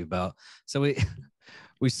be happy about." So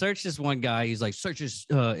we searched this one guy. He's like, "Search this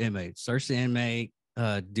inmate. Search the inmate.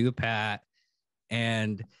 Do a pat,"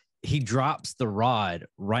 and he drops the rod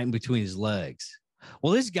right in between his legs.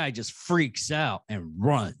 Well, this guy just freaks out and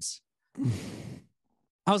runs.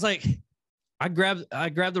 I was like, I grabbed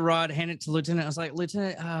the rod, handed it to Lieutenant. I was like,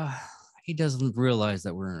 "Lieutenant, he doesn't realize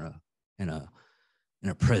that we're in a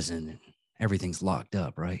prison and everything's locked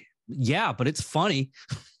up, right?" "Yeah, but it's funny."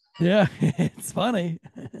 Yeah, it's funny.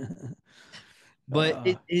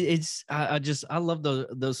 But it's I love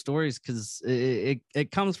those stories because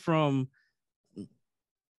it comes from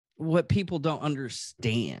what people don't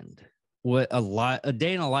understand. What a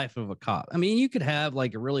day in the life of a cop. I mean, you could have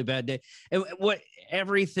like a really bad day, and what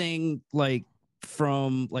everything like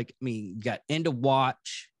from like I mean, you got End of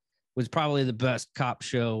Watch was probably the best cop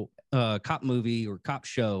show, cop movie or cop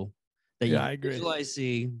show that you I agree. usually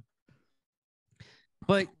see.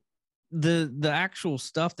 But the actual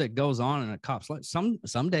stuff that goes on in a cop's life, some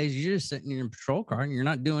days you're just sitting in your patrol car and you're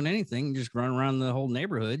not doing anything, you're just running around the whole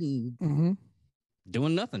neighborhood and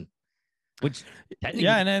doing nothing. Which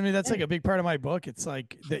yeah, and I mean that's like a big part of my book. It's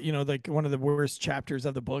like that, you know, like one of the worst chapters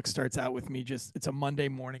of the book starts out with me just it's a Monday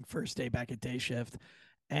morning, first day back at day shift,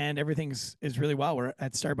 and everything's is really well. We're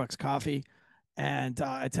at Starbucks coffee, and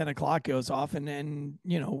at 10 o'clock goes off, and then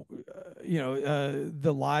the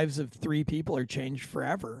lives of three people are changed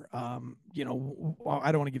forever. I don't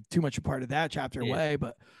want to give too much a part of that chapter away,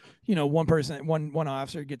 but one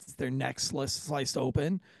officer gets their neck sliced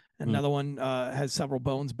open. Another one has several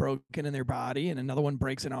bones broken in their body, and another one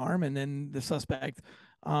breaks an arm. And then the suspect,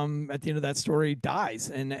 at the end of that story, dies.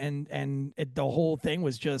 The whole thing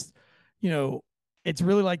was just, it's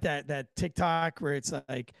really like that TikTok where it's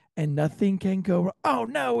like, and nothing can go wrong. Oh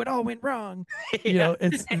no, it all went wrong.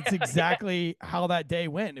 It's exactly how that day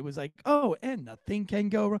went. It was like, oh, and nothing can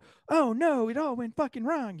go wrong. Oh no, it all went fucking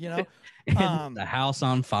wrong. The house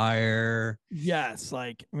on fire. Yes,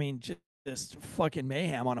 like I mean. Just fucking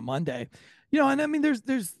mayhem on a Monday, and I mean, there's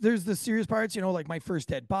the serious parts, like my first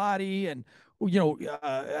dead body and,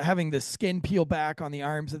 having the skin peel back on the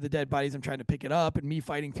arms of the dead bodies. I'm trying to pick it up and me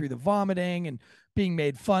fighting through the vomiting and being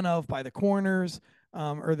made fun of by the corners,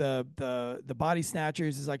 or the body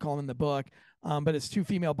snatchers, as I call them in the book. But it's two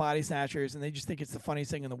female body snatchers, and they just think it's the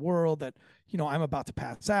funniest thing in the world that, I'm about to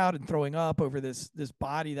pass out and throwing up over this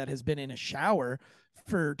body that has been in a shower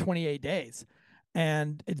for 28 days.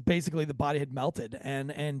 And it's basically the body had melted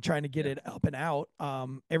and trying to get it up and out.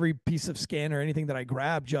 Every piece of skin or anything that I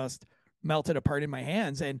grabbed just melted apart in my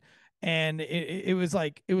hands. And it was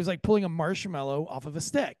like pulling a marshmallow off of a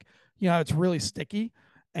stick. It's really sticky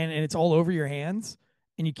and it's all over your hands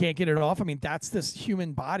and you can't get it off. I mean, that's this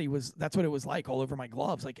human body that's what it was like all over my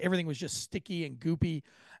gloves. Like everything was just sticky and goopy.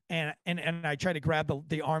 And I tried to grab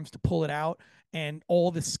the arms to pull it out, and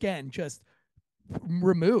all the skin just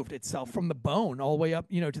removed itself from the bone all the way up,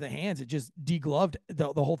 to the hands. It just degloved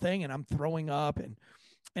the whole thing, and I'm throwing up and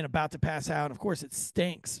about to pass out. And of course, it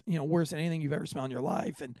stinks, worse than anything you've ever smelled in your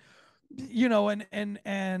life. And and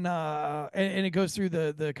it goes through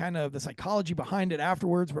the kind of the psychology behind it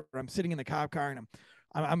afterwards, where I'm sitting in the cop car and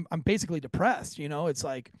I'm basically depressed. It's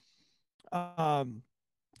like,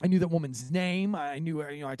 I knew that woman's name. I knew,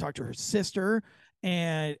 I talked to her sister,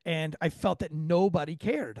 and I felt that nobody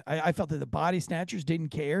cared. I felt that the body snatchers didn't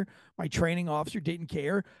care. My training officer didn't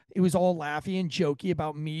care. It was all laughy and jokey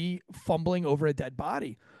about me fumbling over a dead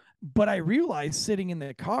body. But I realized, sitting in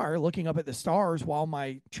the car looking up at the stars while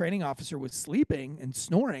my training officer was sleeping and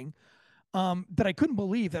snoring, that I couldn't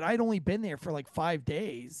believe that I'd only been there for like 5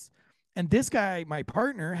 days. And this guy, my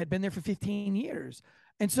partner, had been there for 15 years.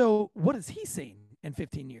 And so what has he seen in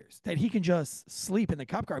 15 years that he can just sleep in the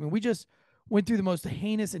cop car? I mean, we just went through the most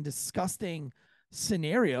heinous and disgusting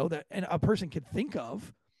scenario that a person could think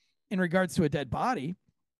of in regards to a dead body,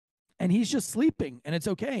 and he's just sleeping and it's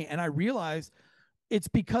okay. And I realized it's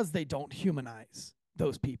because they don't humanize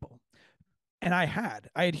those people. And I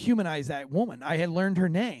had humanized that woman. I had learned her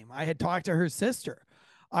name. I had talked to her sister.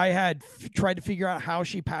 I had tried to figure out how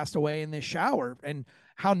she passed away in this shower, and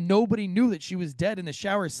how nobody knew that she was dead in the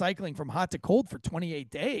shower, cycling from hot to cold for 28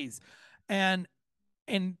 days. And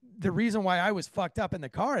the reason why I was fucked up in the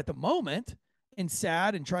car at the moment and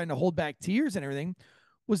sad and trying to hold back tears and everything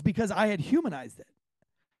was because I had humanized it.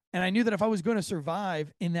 And I knew that if I was going to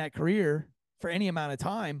survive in that career for any amount of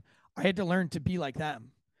time, I had to learn to be like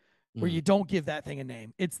them, where you don't give that thing a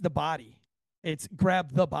name. It's the body. It's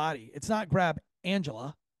grab the body. It's not grab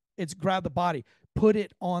Angela. It's grab the body. Put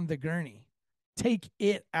it on the gurney. Take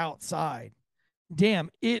it outside. Damn,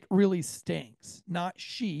 it really stinks. Not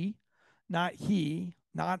she, not he,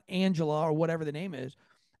 not Angela, or whatever the name is.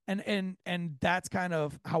 And that's kind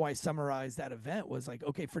of how I summarized that event. Was like,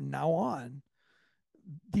 okay, from now on,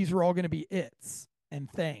 these are all going to be it's and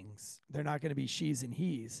things. They're not going to be she's and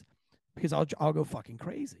he's, because I'll go fucking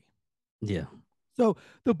crazy. Yeah. So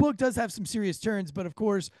the book does have some serious turns, but of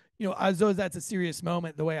course, as though that's a serious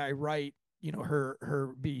moment, the way I write,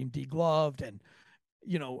 her being degloved and,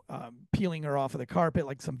 peeling her off of the carpet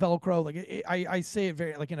like some Velcro. Like I say it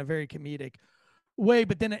very, like, in a very comedic way,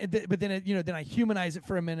 but then I humanize it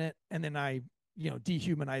for a minute, and then I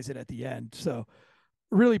dehumanize it at the end. So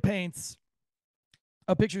really paints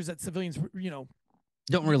a pictures that civilians,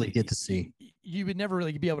 Don't really get to see. You would never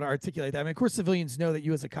really be able to articulate that. I mean, of course, civilians know that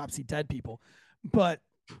you as a cop see dead people, but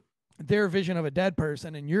their vision of a dead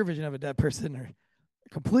person and your vision of a dead person are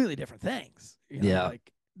completely different things. Yeah.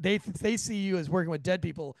 Like they see you as working with dead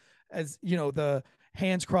people as, the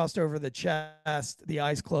hands crossed over the chest, the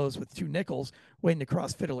eyes closed with two nickels waiting to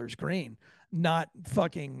cross Fiddler's Green, not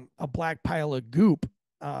fucking a black pile of goop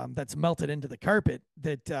that's melted into the carpet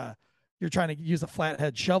that you're trying to use a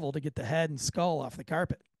flathead shovel to get the head and skull off the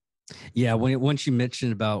carpet. Yeah, once you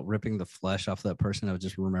mentioned about ripping the flesh off that person, I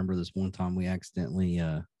just remember this one time we accidentally,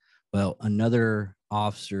 another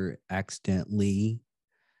officer accidentally,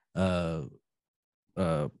 uh,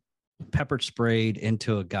 pepper sprayed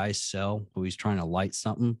into a guy's cell who he's trying to light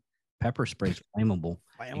something. Pepper spray's flammable.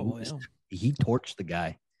 He torched the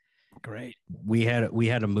guy. Great. We had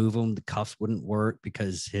to move him. The cuffs wouldn't work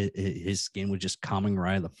because his skin was just coming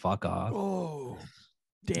right the fuck off. Oh,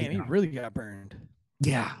 damn! He really got burned.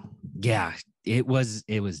 Yeah. It was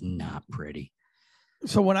not pretty.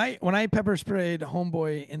 So when I pepper sprayed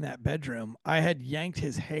homeboy in that bedroom, I had yanked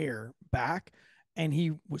his hair back, and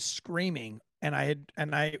he was screaming. And I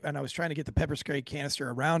was trying to get the pepper spray canister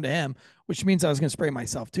around him, which means I was going to spray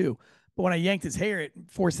myself too. But when I yanked his hair, it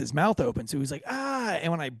forced his mouth open. So he was like, ah.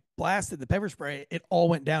 And when I blasted the pepper spray, it all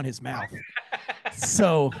went down his mouth.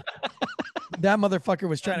 So that motherfucker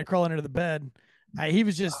was trying to crawl under the bed. He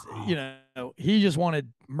was just, he just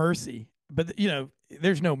wanted mercy. But,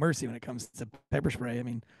 there's no mercy when it comes to pepper spray. I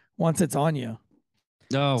mean, once it's on you,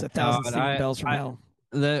 it's 1,000 stinging bells from hell.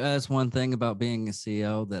 That's one thing about being a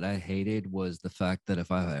CO that I hated was the fact that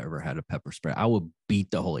if I ever had a pepper spray, I would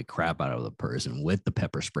beat the holy crap out of the person with the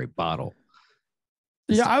pepper spray bottle.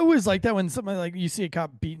 Yeah, I always like that when somebody like you see a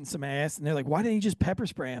cop beating some ass and they're like, why didn't you just pepper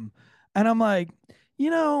spray him? And I'm like,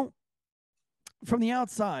 from the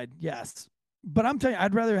outside, yes. But I'm telling you,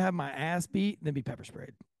 I'd rather have my ass beat than be pepper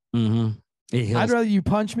sprayed. Mm-hmm. I'd rather you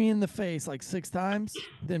punch me in the face like 6 times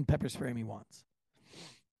than pepper spray me once.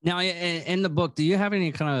 Now, in the book, do you have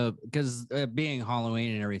any kind of, because being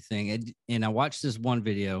Halloween and everything, and I watched this one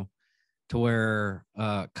video to where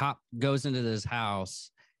cop goes into this house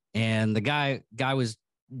and the guy was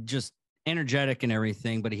just energetic and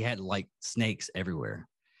everything, but he had like snakes everywhere.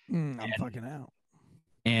 I'm fucking out.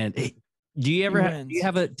 And do you ever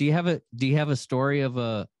do you have a story of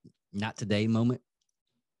a not today moment?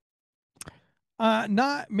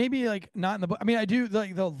 Not maybe like not in the book. I mean, I do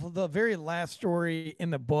like the very last story in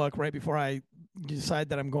the book right before I decide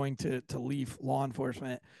that I'm going to leave law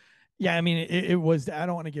enforcement. Yeah, I mean, it was. I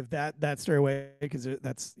don't want to give that story away because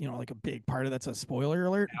that's like a big part of that's a spoiler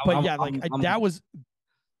alert. But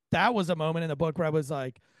that was a moment in the book where I was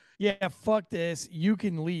like, yeah, fuck this. You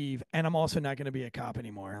can leave, and I'm also not going to be a cop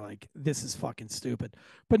anymore. Like this is fucking stupid.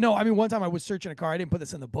 But no, I mean, one time I was searching a car. I didn't put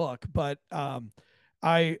this in the book, but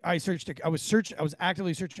I was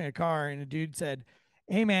actively searching a car, and a dude said,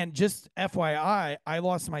 hey man, just FYI, I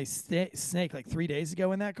lost my snake like 3 days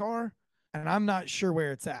ago in that car, and I'm not sure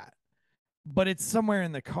where it's at, but it's somewhere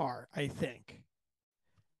in the car, I think.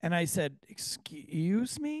 And I said,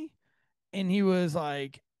 excuse me? And he was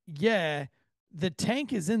like, yeah, the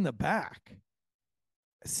tank is in the back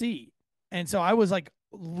seat. And so I was like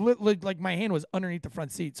my hand was underneath the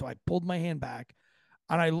front seat. So I pulled my hand back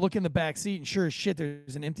and I look in the back seat, and sure as shit,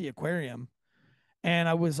 there's an empty aquarium. And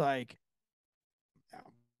I was like,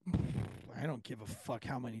 I don't give a fuck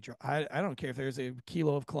how many I don't care if there's a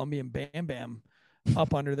kilo of Colombian Bam Bam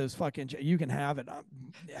up under those fucking you can have it.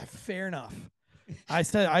 Yeah, fair enough. I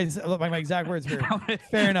said my exact words were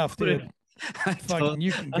fair enough, dude. Fucking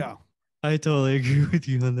you can go. I totally agree with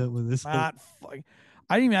you on that one. I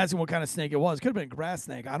didn't even ask him what kind of snake it was. Could have been a grass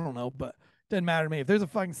snake. I don't know, but it doesn't matter to me. If there's a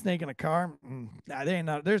fucking snake in a car,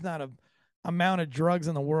 there's not a amount of drugs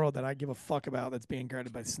in the world that I give a fuck about that's being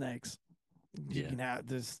guarded by snakes. You can have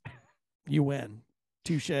this. You win.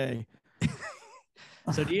 Touche.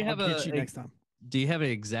 So do you have next time? Do you have an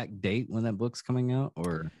exact date when that book's coming out,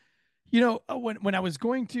 or? When I was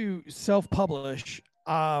going to self-publish,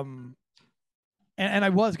 and I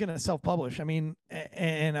was going to self-publish. I mean,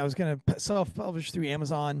 and I was going to self-publish through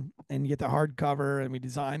Amazon and get the hardcover, and we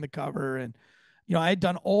designed the cover, and I had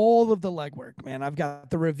done all of the legwork. Man, I've got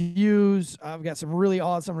the reviews. I've got some really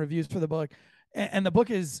awesome reviews for the book, and the book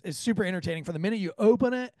is super entertaining. From the minute you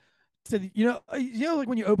open it, to like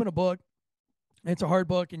when you open a book, it's a hard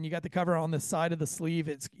book, and you got the cover on the side of the sleeve.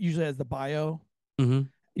 It's usually has the bio. Mm-hmm.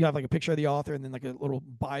 You have like a picture of the author and then like a little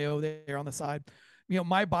bio there on the side.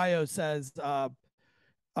 My bio says,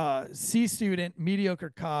 C student, mediocre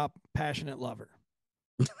cop, passionate lover.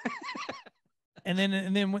 And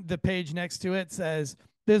then the page next to it says,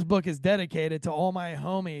 "This book is dedicated to all my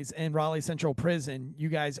homies in Raleigh Central Prison. You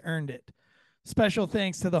guys earned it. Special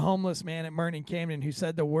thanks to the homeless man at Merton Camden who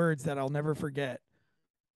said the words that I'll never forget.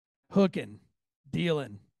 Hooking,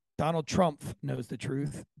 dealing. Donald Trump knows the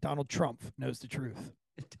truth. Donald Trump knows the truth."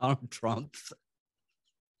 Donald Trump.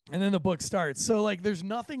 And then the book starts. So like, there's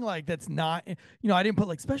nothing like that's not, I didn't put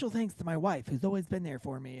like special thanks to my wife who's always been there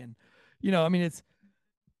for me. And, I mean, it's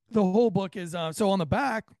the whole book is, so on the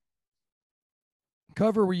back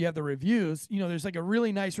cover where you have the reviews, there's like a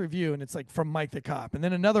really nice review and it's like from Mike the Cop. And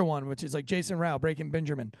then another one, which is like Jason Rao, Breaking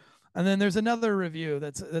Benjamin. And then there's another review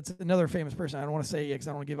that's another famous person. I don't want to say it because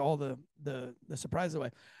I don't want to give all the surprises away.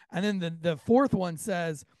 And then the fourth one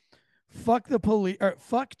says, "Fuck the police," or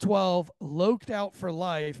 "Fuck 12, loked out for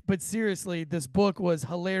life." But seriously, this book was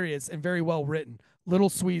hilarious and very well written. Little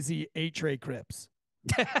Sweezy, 8-tray Crips.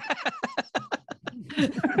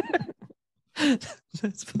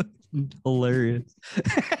 That's hilarious.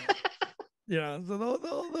 So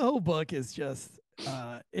the whole book is just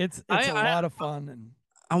it's a lot of fun. And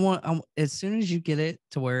I want as soon as you get it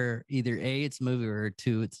to where either A, it's a movie, or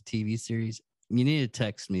two, it's a TV series, you need to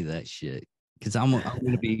text me that shit because I'm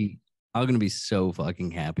gonna be so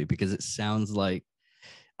fucking happy because it sounds like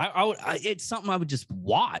it's something I would just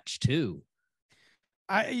watch too.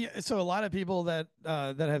 So a lot of people that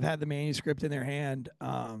have had the manuscript in their hand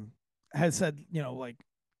has said, like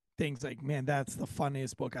things like, "Man, that's the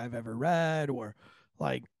funniest book I've ever read," or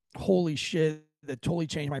like, "Holy shit, that totally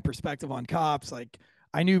changed my perspective on cops." Like,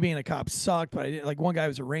 I knew being a cop sucked, but I didn't. Like, one guy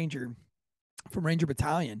was a ranger from Ranger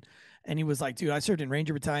Battalion, and he was like, "Dude, I served in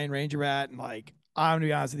Ranger Battalion, Ranger Rat, and like, I'm gonna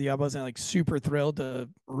be honest with you, I wasn't like super thrilled to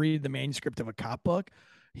read the manuscript of a cop book."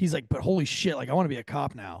 He's like, "But holy shit, like I want to be a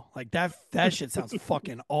cop now. Like that shit sounds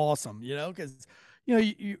fucking awesome, because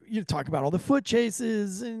you talk about all the foot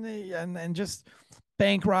chases and just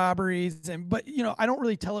bank robberies but I don't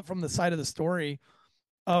really tell it from the side of the story.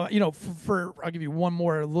 For I'll give you one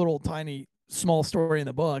more little tiny small story in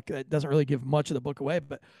the book that doesn't really give much of the book away,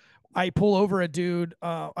 but I pull over a dude.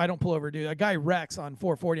 I don't pull over a dude. A guy wrecks on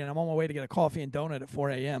 440, and I'm on my way to get a coffee and donut at 4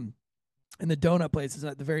 a.m. And the donut place is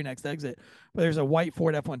at the very next exit. But there's a white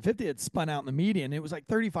Ford F-150 that spun out in the median. It was like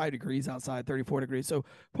 35 degrees outside, 34 degrees. So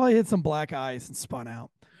probably hit some black ice and spun out.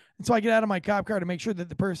 And so I get out of my cop car to make sure that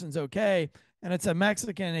the person's okay. And it's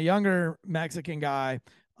a younger Mexican guy,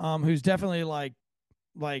 who's definitely like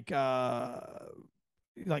thugged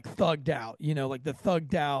out, like the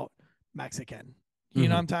thugged out Mexican. You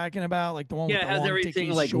know what I'm talking about? Like the one with the has long,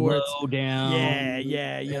 everything like shorts. low down.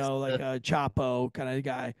 Yeah, like a Chapo kind of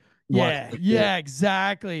guy. Yeah,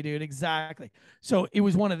 exactly, dude, exactly. So it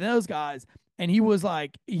was one of those guys, and he was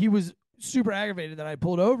super aggravated that I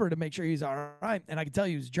pulled over to make sure he's all right, and I could tell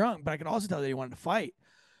he was drunk, but I could also tell that he wanted to fight.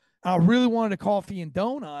 I really wanted a coffee and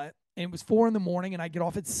donut, and it was 4 a.m, and I get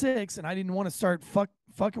off at 6, and I didn't want to start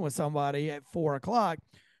fucking with somebody at 4 o'clock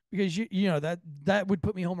because that would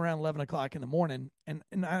put me home around 11 o'clock in the morning, and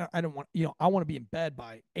I don't want I want to be in bed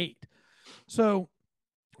by 8. So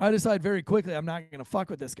I decide very quickly I'm not going to fuck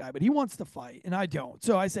with this guy, but he wants to fight, and I don't.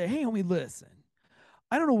 So I say, "Hey, homie, listen,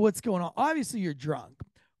 I don't know what's going on. Obviously, you're drunk,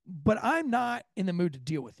 but I'm not in the mood to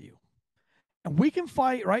deal with you. And we can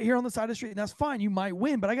fight right here on the side of the street, and that's fine. You might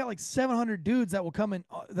win, but I got like 700 dudes that will come in,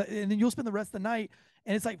 and then you'll spend the rest of the night,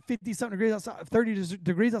 and it's like 50-something degrees outside, 30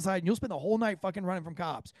 degrees outside, and you'll spend the whole night fucking running from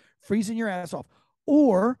cops, freezing your ass off.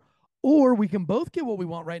 Or we can both get what we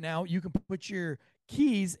want right now. You can put your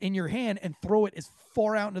keys in your hand and throw it as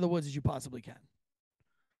far out into the woods as you possibly can."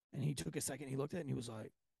 And he took a second. He looked at it, and he was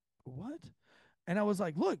like, "What?" And I was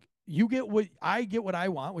like, "Look, I get what I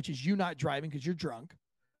want, which is you not driving because you're drunk.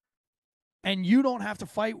 And you don't have to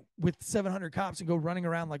fight with 700 cops and go running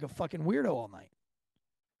around like a fucking weirdo all night."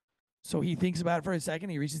 So he thinks about it for a second.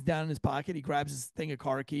 He reaches down in his pocket. He grabs his thing of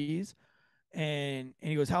car keys. And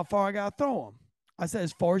he goes, "How far I got to throw them?" I said,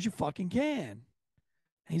 "As far as you fucking can." And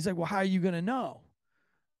he's like, "Well, how are you going to know?"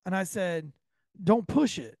 And I said, "Don't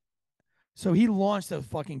push it." So he launched those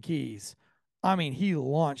fucking keys. I mean, he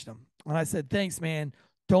launched them. And I said, "Thanks, man.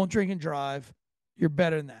 Don't drink and drive. You're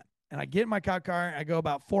better than that." And I get in my cop car, and I go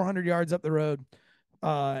about 400 yards up the road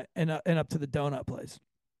and up to the donut place.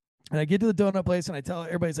 And I get to the donut place, and I tell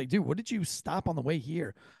everybody's like, "Dude, what did you stop on the way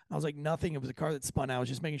here?" And I was like, "Nothing. It was a car that spun out. I was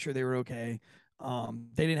just making sure they were okay."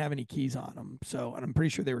 They didn't have any keys on them. And I'm pretty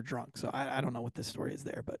sure they were drunk. So I don't know what this story is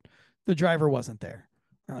there, but the driver wasn't there.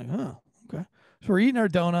 I'm like, "Huh, okay." So we're eating our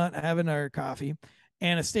donut, having our coffee,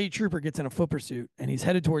 and a state trooper gets in a foot pursuit, and he's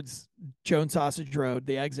headed towards Jones Sausage Road,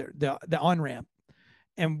 the exit, the on ramp.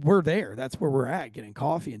 And we're there. That's where we're at, getting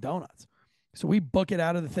coffee and donuts. So we book it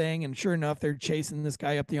out of the thing, and sure enough, they're chasing this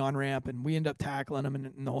guy up the on ramp, and we end up tackling him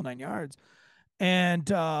in the whole 9 yards. And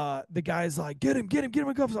the guy's like, "Get him, get him, get him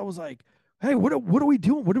in cuffs." I was like, "Hey, what are we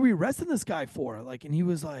doing? What are we arresting this guy for?" Like, and he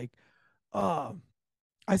was like, "Uh,"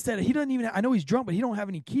 I said, "He doesn't even. I know he's drunk, but he don't have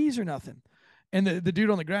any keys or nothing." And the dude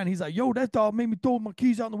on the ground, he's like, "Yo, that dog made me throw my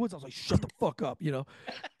keys out in the woods." I was like, "Shut the fuck up," you know.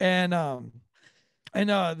 And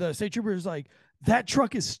the state trooper is like, "That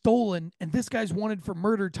truck is stolen, and this guy's wanted for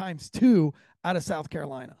murder times 2 out of South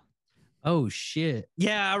Carolina." Oh shit.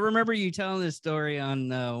 Yeah, I remember you telling this story on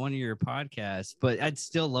one of your podcasts, but I'd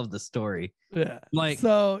still love the story. Yeah. Like,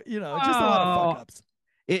 so, just a lot of fuck oh, ups.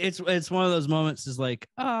 it's one of those moments is like,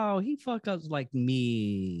 oh, he fuck ups like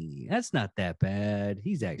me. That's not that bad.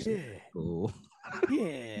 He's actually cool.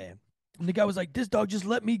 Yeah. And the guy was like, "This dog just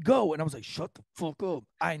let me go." And I was like, "Shut the fuck up.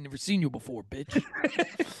 I ain't never seen you before, bitch.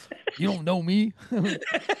 You don't know me." I was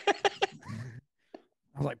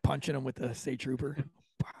like punching him with the state trooper.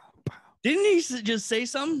 Didn't he just say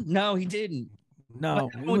something? No, he didn't. No,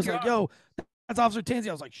 he was like, "Yo, that's Officer Tansey."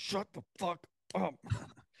 I was like, "Shut the fuck up."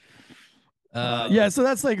 Yeah, so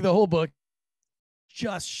that's like the whole book.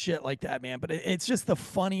 Just shit like that, man. But it's just the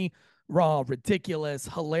funny, raw, ridiculous,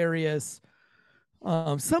 hilarious,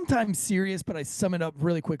 sometimes serious, but I sum it up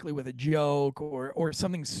really quickly with a joke or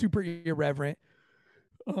something super irreverent.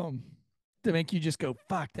 To make you just go,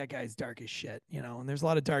 "Fuck, that guy's dark as shit," And there's a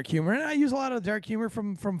lot of dark humor, and I use a lot of dark humor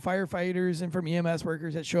from firefighters and from EMS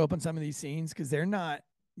workers that show up on some of these scenes because they're not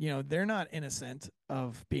innocent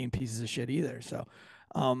of being pieces of shit either. So,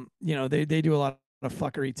 they do a lot of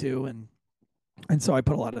fuckery too, and so I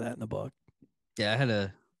put a lot of that in the book. Yeah, I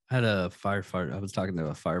had a firefighter. I was talking to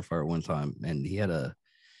a firefighter one time, and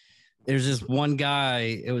there's this one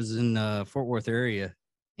guy. It was in Fort Worth area,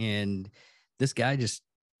 and this guy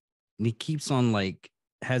he keeps on like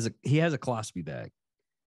he has a colostomy bag,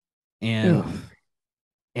 and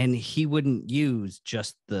and he wouldn't use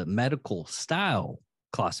just the medical style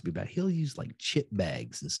colostomy bag. He'll use like chip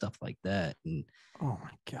bags and stuff like that. And oh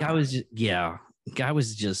my god, guy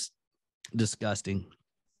was just disgusting.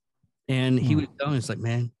 And he was telling us like,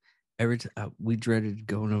 man, every time we dreaded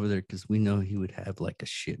going over there because we know he would have like a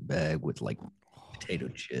shit bag with like potato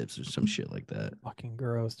chips or some shit like that. Fucking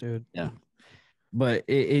gross, dude. Yeah, but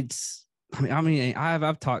it's. I mean,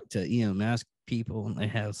 I've talked to EMS people and they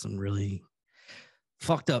have some really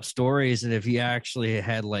fucked up stories. And if you actually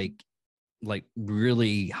had like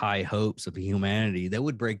really high hopes of humanity, that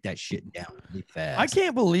would break that shit down really fast. I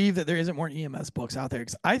can't believe that there isn't more EMS books out there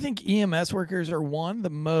because I think EMS workers are one of the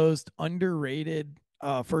most underrated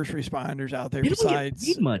first responders out there. They besides, don't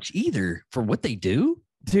get paid much either for what they do,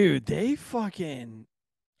 dude. They fucking,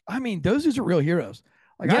 I mean, those dudes are real heroes.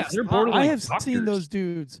 Like, yeah, they're borderline. I have doctors. seen those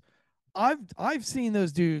dudes. I've seen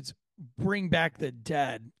those dudes bring back the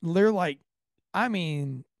dead. They're like, I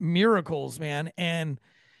mean, miracles, man. And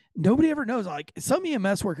nobody ever knows. Like, some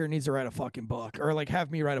EMS worker needs to write a fucking book or like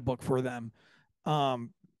have me write a book for them. That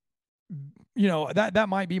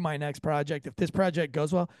might be my next project. If this project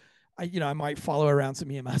goes well, I might follow around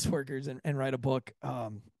some EMS workers and write a book,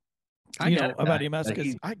 about EMS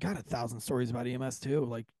because I got 1,000 stories about EMS too.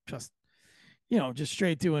 Like just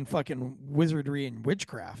straight doing fucking wizardry and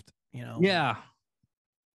witchcraft, Yeah.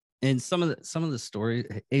 And some of the stories,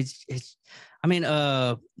 it's I mean,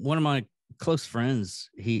 one of my close friends,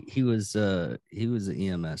 he was an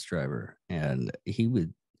EMS driver, and he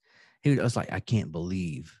would I was like, I can't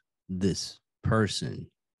believe this person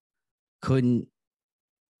couldn't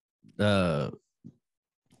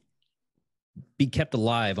be kept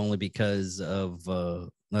alive only because of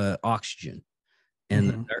oxygen, and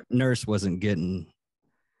the nurse wasn't getting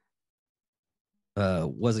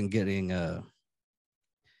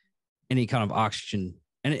any kind of oxygen,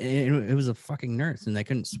 and it was a fucking nurse, and they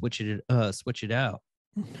couldn't switch it out.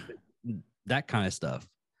 That kind of stuff.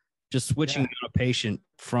 Just switching out a patient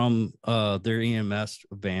from their EMS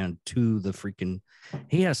van to the freaking.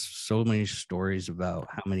 He has so many stories about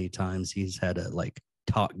how many times he's had to like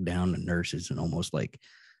talk down to nurses and almost like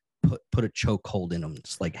put a chokehold in them.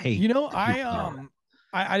 It's like, hey,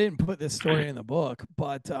 I didn't put this story in the book,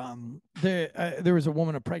 but there was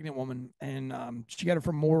a pregnant woman, and she got her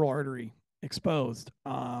femoral artery exposed.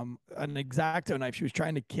 An X-Acto knife. She was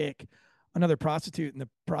trying to kick another prostitute, and the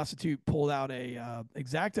prostitute pulled out a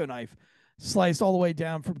X-Acto knife, sliced all the way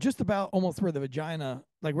down from just about almost where the vagina,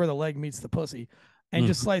 like where the leg meets the pussy, and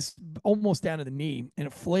just sliced almost down to the knee, and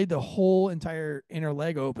it flayed the whole entire inner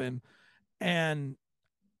leg open, and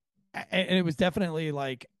it was definitely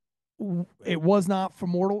like, it was not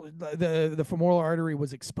femoral. The femoral artery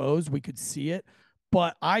was exposed. We could see it,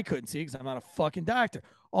 but I couldn't see it because I'm not a fucking doctor.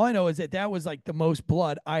 All I know is that that was like the most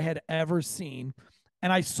blood I had ever seen.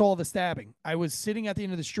 And I saw the stabbing. I was sitting at the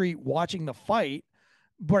end of the street watching the fight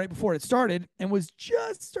right before it started and was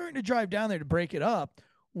just starting to drive down there to break it up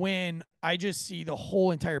when I just see the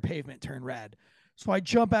whole entire pavement turn red. So I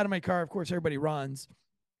jump out of my car. Of course, everybody runs.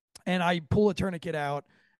 And I pull a tourniquet out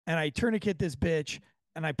and I tourniquet this bitch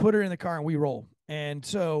and I put her in the car and we roll. And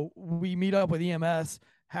so we meet up with EMS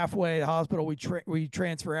halfway to the hospital. We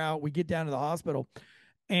transfer out. We get down to the hospital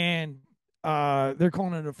and they're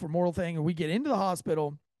calling it a femoral thing. And we get into the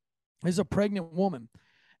hospital. There's a pregnant woman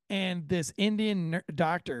and this Indian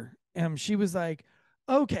doctor. She was like,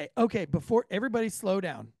 okay, before everybody slow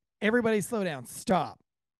down. Everybody slow down. Stop.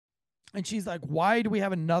 And she's like, why do we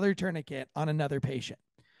have another tourniquet on another patient?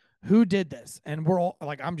 Who did this? And we're all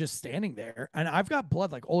like, I'm just standing there and I've got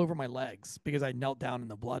blood like all over my legs because I knelt down in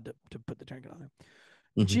the blood to put the tourniquet on there.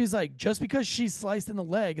 And she's like, just because she's sliced in the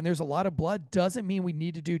leg and there's a lot of blood doesn't mean we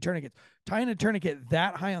need to do tourniquets. Tying a tourniquet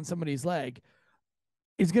that high on somebody's leg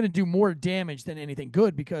is going to do more damage than anything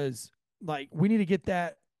good because like we need to get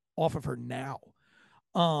that off of her now.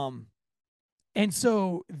 And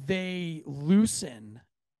so they loosen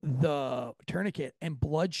the tourniquet and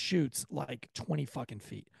blood shoots like 20 fucking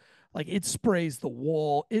feet. Like it sprays the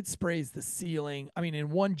wall, it sprays the ceiling. I mean, in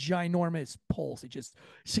one ginormous pulse, it just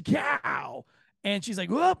cow. And she's like,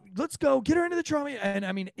 well, let's go get her into the trauma. And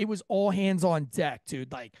I mean, it was all hands on deck,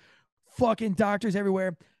 dude. Like fucking doctors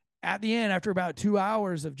everywhere. At the end, after about 2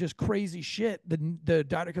 hours of just crazy shit, the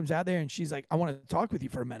doctor comes out there and she's like, I want to talk with you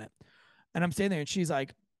for a minute. And I'm standing there and she's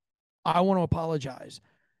like, I want to apologize.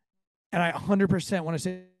 And I 100% want to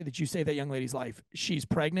say that you saved that young lady's life. She's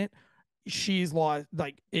pregnant. She's lost,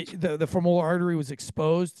 like, the femoral artery was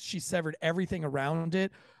exposed. She severed everything around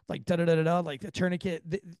it. Like, da-da-da-da-da. Like, the tourniquet,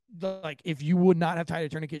 like, if you would not have tied a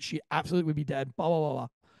tourniquet, she absolutely would be dead. Blah, blah, blah, blah.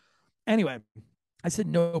 Anyway, I said,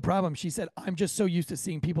 no problem. She said, I'm just so used to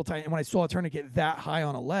seeing people tie. And when I saw a tourniquet that high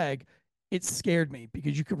on a leg, it scared me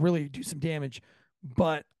because you could really do some damage.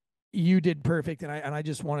 But you did perfect. And I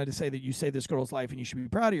just wanted to say that you saved this girl's life and you should be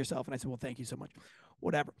proud of yourself. And I said, well, thank you so much.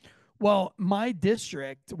 Whatever. Well, my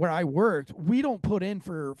district where I worked, we don't put in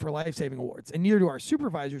for life-saving awards, and neither do our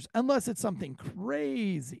supervisors unless it's something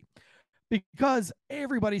crazy, because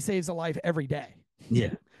everybody saves a life every day.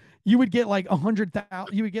 Yeah. You would get like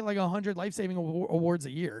 100,000. You would get like 100 life-saving awards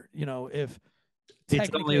a year. You know, if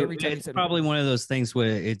technically every time it's probably one of those things where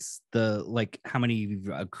it's the like how many you've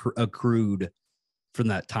accrued from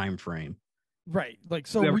that time frame. Right. Like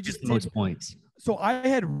so, Whoever we just gets the most points. So I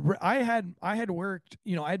had worked,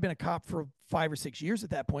 you know, I'd been a cop for 5 or 6 years at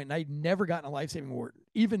that point, and I'd never gotten a life-saving award.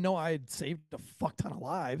 Even though I had saved a fuck ton of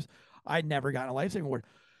lives, I'd never gotten a life-saving award.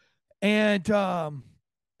 And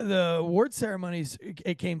the award ceremonies,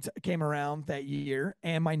 it came around that year,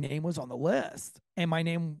 and my name was on the list. And my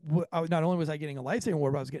name, not only was I getting a life-saving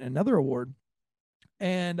award, but I was getting another award.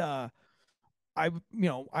 And I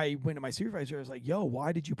went to my supervisor. I was like, "Yo,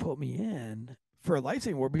 why did you put me in for a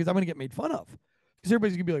life-saving award? Because I'm gonna get made fun of." Because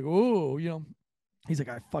everybody's gonna be like, oh, you know. He's like,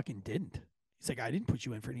 I fucking didn't. He's like, I didn't put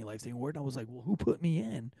you in for any life-saving award. And I was like, well, who put me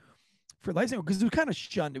in for life-saving? Because it was kind of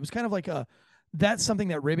shunned. It was kind of like that's something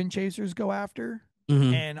that ribbon chasers go after.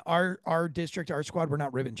 Mm-hmm. And our district, our squad, we're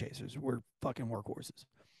not ribbon chasers. We're fucking workhorses.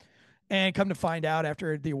 And come to find out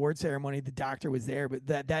after the award ceremony, the doctor was there, but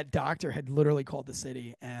that doctor had literally called the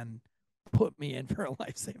city and put me in for a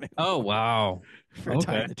life-saving. Oh, wow. For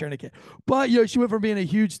tying the tourniquet. But, you know, she went from being a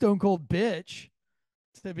huge stone cold bitch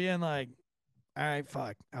to being like, all right,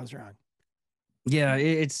 fuck, I was wrong. Yeah,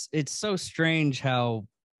 it's so strange how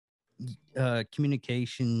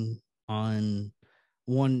communication on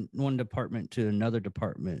one department to another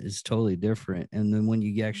department is totally different. And then when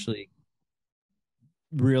you actually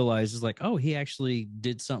realize, it's like, oh, he actually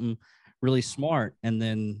did something really smart. And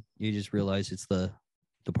then you just realize it's the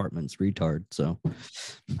department's retard. So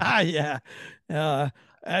yeah.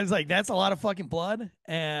 I was like, that's a lot of fucking blood,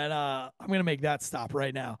 and I'm gonna make that stop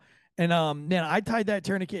right now. And man, I tied that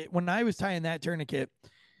tourniquet. When I was tying that tourniquet,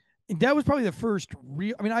 that was probably the first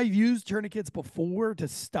real, I mean, I used tourniquets before to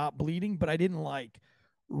stop bleeding, but I didn't like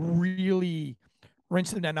really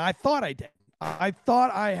wrench them down. Now, I thought I did. I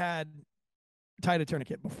thought I had tied a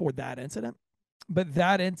tourniquet before that incident, but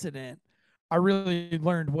that incident, I really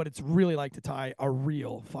learned what it's really like to tie a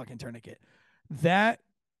real fucking tourniquet. That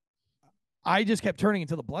I just kept turning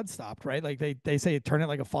until the blood stopped, right? Like they say, turn it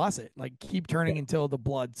like a faucet, like keep turning until the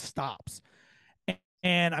blood stops.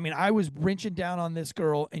 And I mean, I was wrenching down on this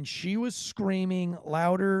girl, and she was screaming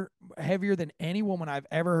louder, heavier than any woman I've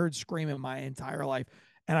ever heard scream in my entire life.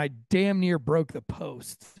 And I damn near broke the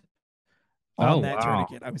post on that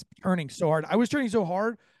tourniquet. I was turning so hard. I was turning so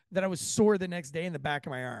hard that I was sore the next day in the back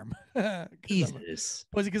of my arm. Jesus.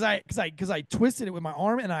 Was it because I twisted it with my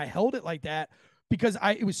arm and I held it like that because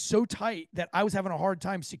it was so tight that I was having a hard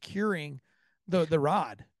time securing the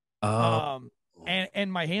rod. Oh.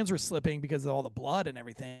 And my hands were slipping because of all the blood and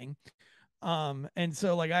everything. And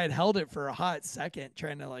so like I had held it for a hot second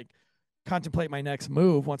trying to like contemplate my next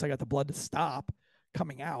move once I got the blood to stop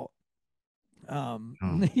coming out.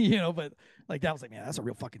 You know, but like that was like, man, that's a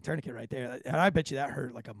real fucking tourniquet right there. And I bet you that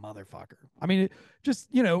hurt like a motherfucker. I mean, just,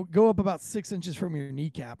 you know, go up about 6 inches from your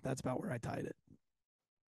kneecap. That's about where I tied it.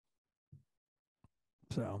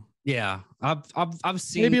 So yeah, I've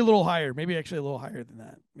seen maybe a little higher, maybe actually a little higher than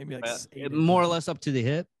that. Maybe like more or less up to the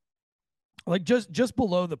hip. Like just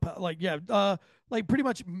below the like pretty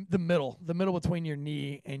much the middle between your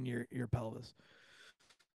knee and your pelvis.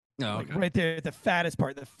 Oh, like okay. right there at the fattest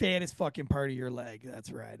fucking part of your leg.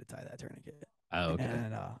 That's where I had to tie that tourniquet. Oh, okay.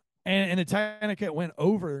 And the tourniquet went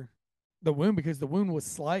over the wound because the wound was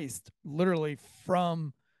sliced literally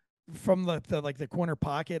from the like the corner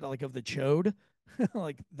pocket like of the chode,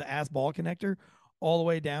 like the ass ball connector, all the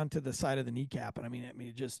way down to the side of the kneecap. And I mean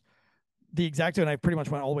it just the X-Acto knife pretty much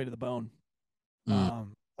went all the way to the bone.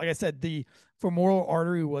 Like I said, the femoral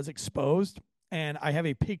artery was exposed, and I have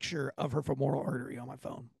a picture of her femoral artery on my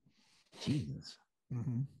phone. Jesus.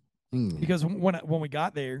 Because when we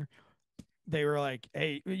got there, they were like,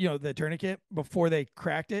 "Hey, you know, the tourniquet before they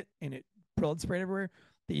cracked it and it blood sprayed everywhere."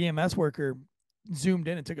 The EMS worker zoomed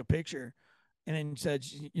in and took a picture, and then said,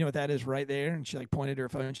 "You know what that is right there?" And she like pointed to her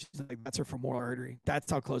phone. She's like, "That's her femoral artery.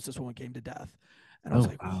 That's how close this woman came to death." And I was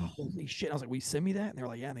like, wow. "Holy shit!" I was like, "Will you send me that?" And they were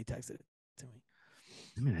like, "Yeah." And they texted it to me.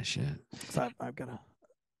 I mean that shit. So I've got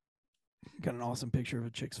an awesome picture of a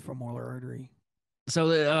chick's femoral artery.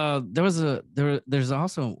 So there's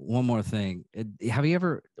also one more thing.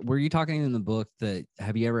 Were you talking in the book that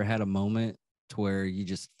have you ever had a moment to where you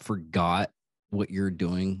just forgot what you're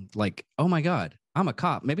doing? Like, oh my God, I'm a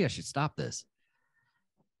cop. Maybe I should stop this.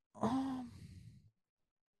 I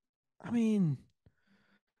mean,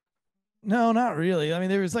 no, not really. I mean,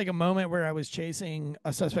 there was like a moment where I was chasing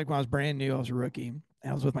a suspect when I was brand new. I was a rookie. And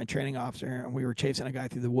I was with my training officer, and we were chasing a guy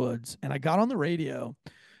through the woods. And I got on the radio,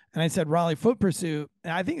 and I said, "Raleigh, foot pursuit."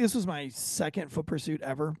 And I think this was my second foot pursuit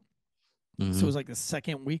ever. Mm-hmm. So it was like the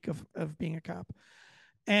second week of being a cop.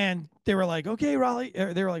 And they were like, "Okay, Raleigh."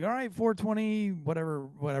 They were like, "All right, 420,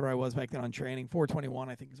 whatever I was back then on training, 421,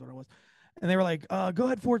 I think is what it was." And they were like, "Go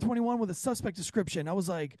ahead, 421 with a suspect description." I was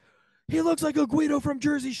like, "He looks like a Guido from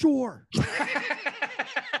Jersey Shore."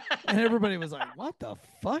 And everybody was like, "What the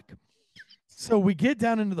fuck?" So we get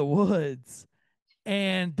down into the woods,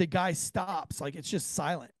 and the guy stops. Like, it's just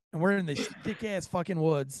silent. And we're in this thick-ass fucking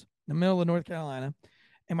woods in the middle of North Carolina.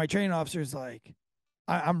 And my training officer's like,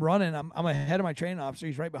 I'm running. I'm ahead of my training officer.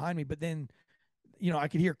 He's right behind me. But then, you know, I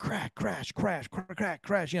could hear crack, crash, crash, crack, crack,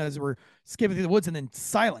 crash, you know, as we're skipping through the woods, and then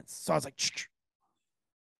silence. So I was like, shh.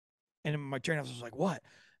 And my training officer was like, "What?"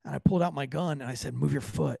 And I pulled out my gun, and I said, "Move your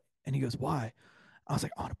foot." And he goes, "Why?" I was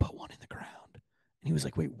like, "I want to put one in the ground." And he was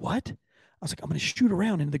like, "Wait, what?" I was like, "I'm going to shoot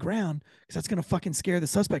around into the ground because that's going to fucking scare the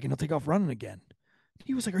suspect and he'll take off running again."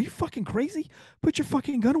 He was like, "Are you fucking crazy? Put your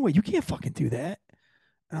fucking gun away. You can't fucking do that."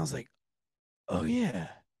 And I was like, "Oh, yeah.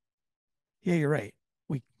 Yeah, you're right.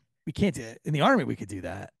 We can't do it. In the Army, we could do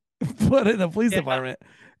that. But in the police department,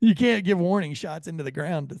 you can't give warning shots into the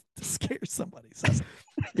ground to scare somebody." So,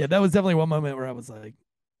 yeah, that was definitely one moment where I was like,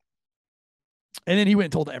 and then he went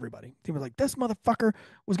and told everybody. He was like, "This motherfucker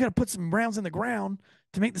was going to put some rounds in the ground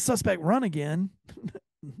to make the suspect run again."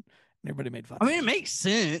 And everybody made fun. I mean, it makes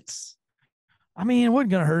sense. I mean, it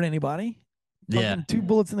wasn't going to hurt anybody. Yeah. Fucking 2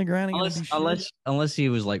 bullets in the ground. Unless he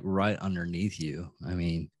was like right underneath you. I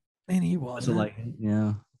mean. And he was. Like,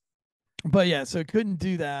 yeah. But yeah, so couldn't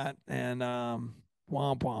do that. And womp,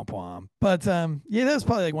 womp, womp. But yeah, that was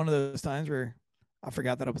probably like one of those times where I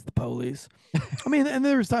forgot that it was the police. I mean, and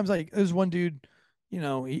there was times like there was one dude, you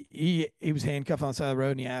know, he was handcuffed on the side of the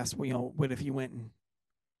road, and he asked, you know, what if he went and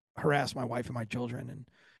harassed my wife and my children. And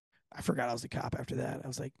I forgot I was the cop after that. I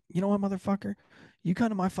was like, "You know what, motherfucker? You come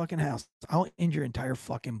to my fucking house, I'll end your entire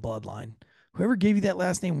fucking bloodline. Whoever gave you that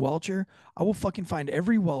last name Welcher, I will fucking find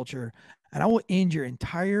every Welcher, and I will end your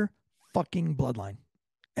entire fucking bloodline."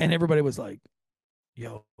 And everybody was like,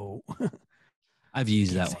 "Yo." I've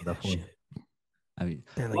used that one before.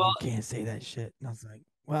 They're like, "You can't say that shit." And I was like,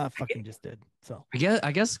 "Well, I fucking just did." So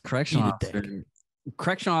I guess correctional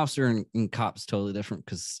officer and cops totally different,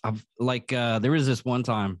 because I've like there was this one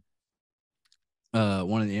time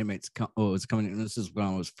one of the inmates was coming in, and this is when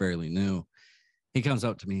I was fairly new. He comes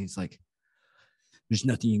up to me, he's like, "There's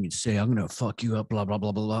nothing you can say, I'm gonna fuck you up, blah blah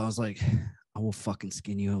blah blah blah." I was like, I will fucking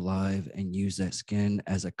skin you alive and use that skin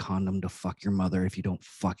as a condom to fuck your mother if you don't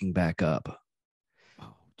fucking back up.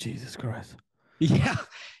 Oh, Jesus Christ. Yeah.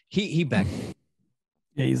 He backed.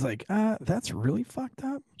 Yeah, he's like, that's really fucked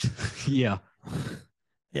up. Yeah.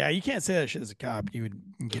 Yeah, you can't say that shit as a cop. You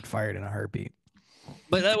would get fired in a heartbeat.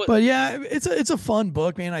 But that was But yeah, it's a fun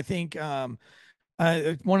book, man. I think one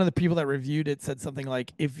of the people that reviewed it said something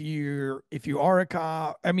like, if you are a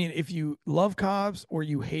cop, I mean, if you love cops or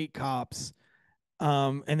you hate cops,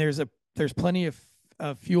 and there's plenty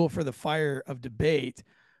of fuel for the fire of debate,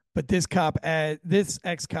 but this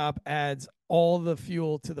ex cop adds all the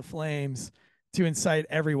fuel to the flames to incite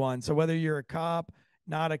everyone. So whether you're a cop,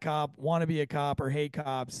 not a cop, want to be a cop, or hate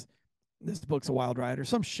cops, this book's a wild ride or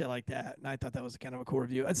some shit like that. And I thought that was kind of a cool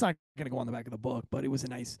review. It's not going to go on the back of the book, but it was a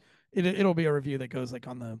nice. It'll be a review that goes like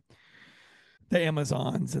on the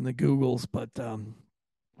Amazons and the Googles. But I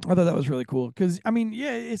thought that was really cool because I mean,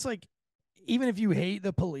 yeah, it's like even if you hate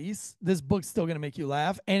the police, this book's still going to make you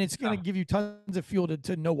laugh, and it's going to give you tons of fuel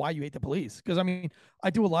to know why you hate the police. Because I mean, I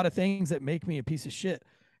do a lot of things that make me a piece of shit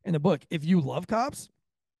in the book. If you love cops,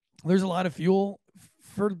 there's a lot of fuel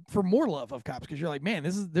for more love of cops because you're like, man,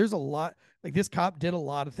 there's a lot, like this cop did a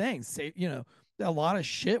lot of things. Say, a lot of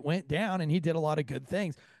shit went down and he did a lot of good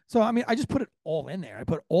things. So I mean, I just put it all in there. I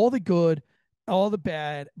put all the good, all the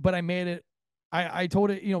bad, but I made it. I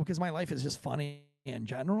told it, because my life is just funny in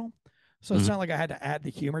general. So it's not like I had to add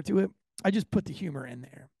the humor to it. I just put the humor in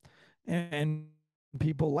there, and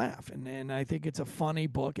people laugh, and I think it's a funny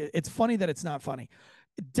book. It's funny that it's not funny.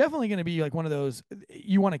 Definitely going to be like one of those.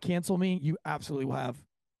 You want to cancel me? You absolutely will have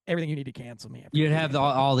everything you need to cancel me. You'd have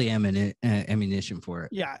all the ammunition for it.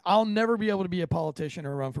 Yeah, I'll never be able to be a politician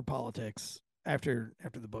or run for politics after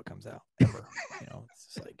the book comes out ever.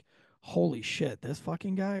 It's just like, holy shit, this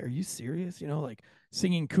fucking guy. Are you serious? Like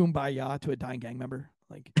singing "Kumbaya" to a dying gang member,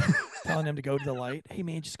 like telling them to go to the light. Hey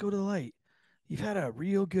man, just go to the light. You've had a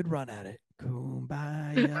real good run at it.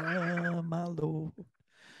 Kumbaya, my lord.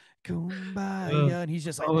 Kumbaya. And he's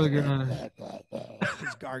just like, oh my God.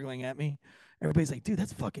 He's gargling at me. Everybody's like, dude,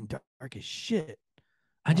 that's fucking dark as shit.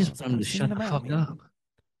 I just want him to shut the fuck up.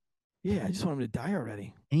 Yeah, I just want him to die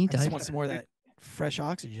already. And he I just want some more of that fresh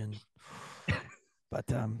oxygen. But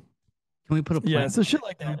can we put a yeah, so shit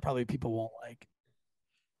like that probably people won't like.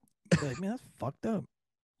 They're like, man, that's fucked up.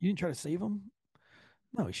 You didn't try to save him?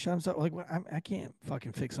 No, he shot himself. Like, I can't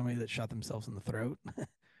fucking fix somebody that shot themselves in the throat.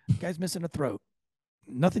 Guy's missing a throat.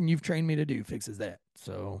 Nothing you've trained me to do fixes that.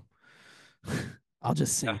 So I'll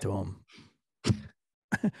just sing to him.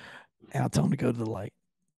 And I'll tell him to go to the light.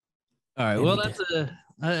 All right. Well,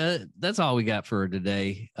 that's all we got for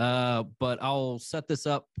today. But I'll set this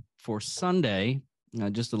up for Sunday,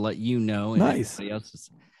 just to let you know, and nice.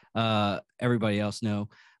 everybody else know.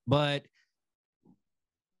 But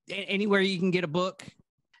anywhere you can get a book,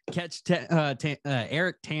 catch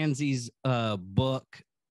Eric Tansey's book,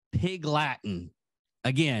 Pig Latin.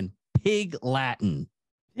 Again, Pig Latin.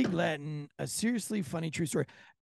 Pig Latin, a seriously funny true story.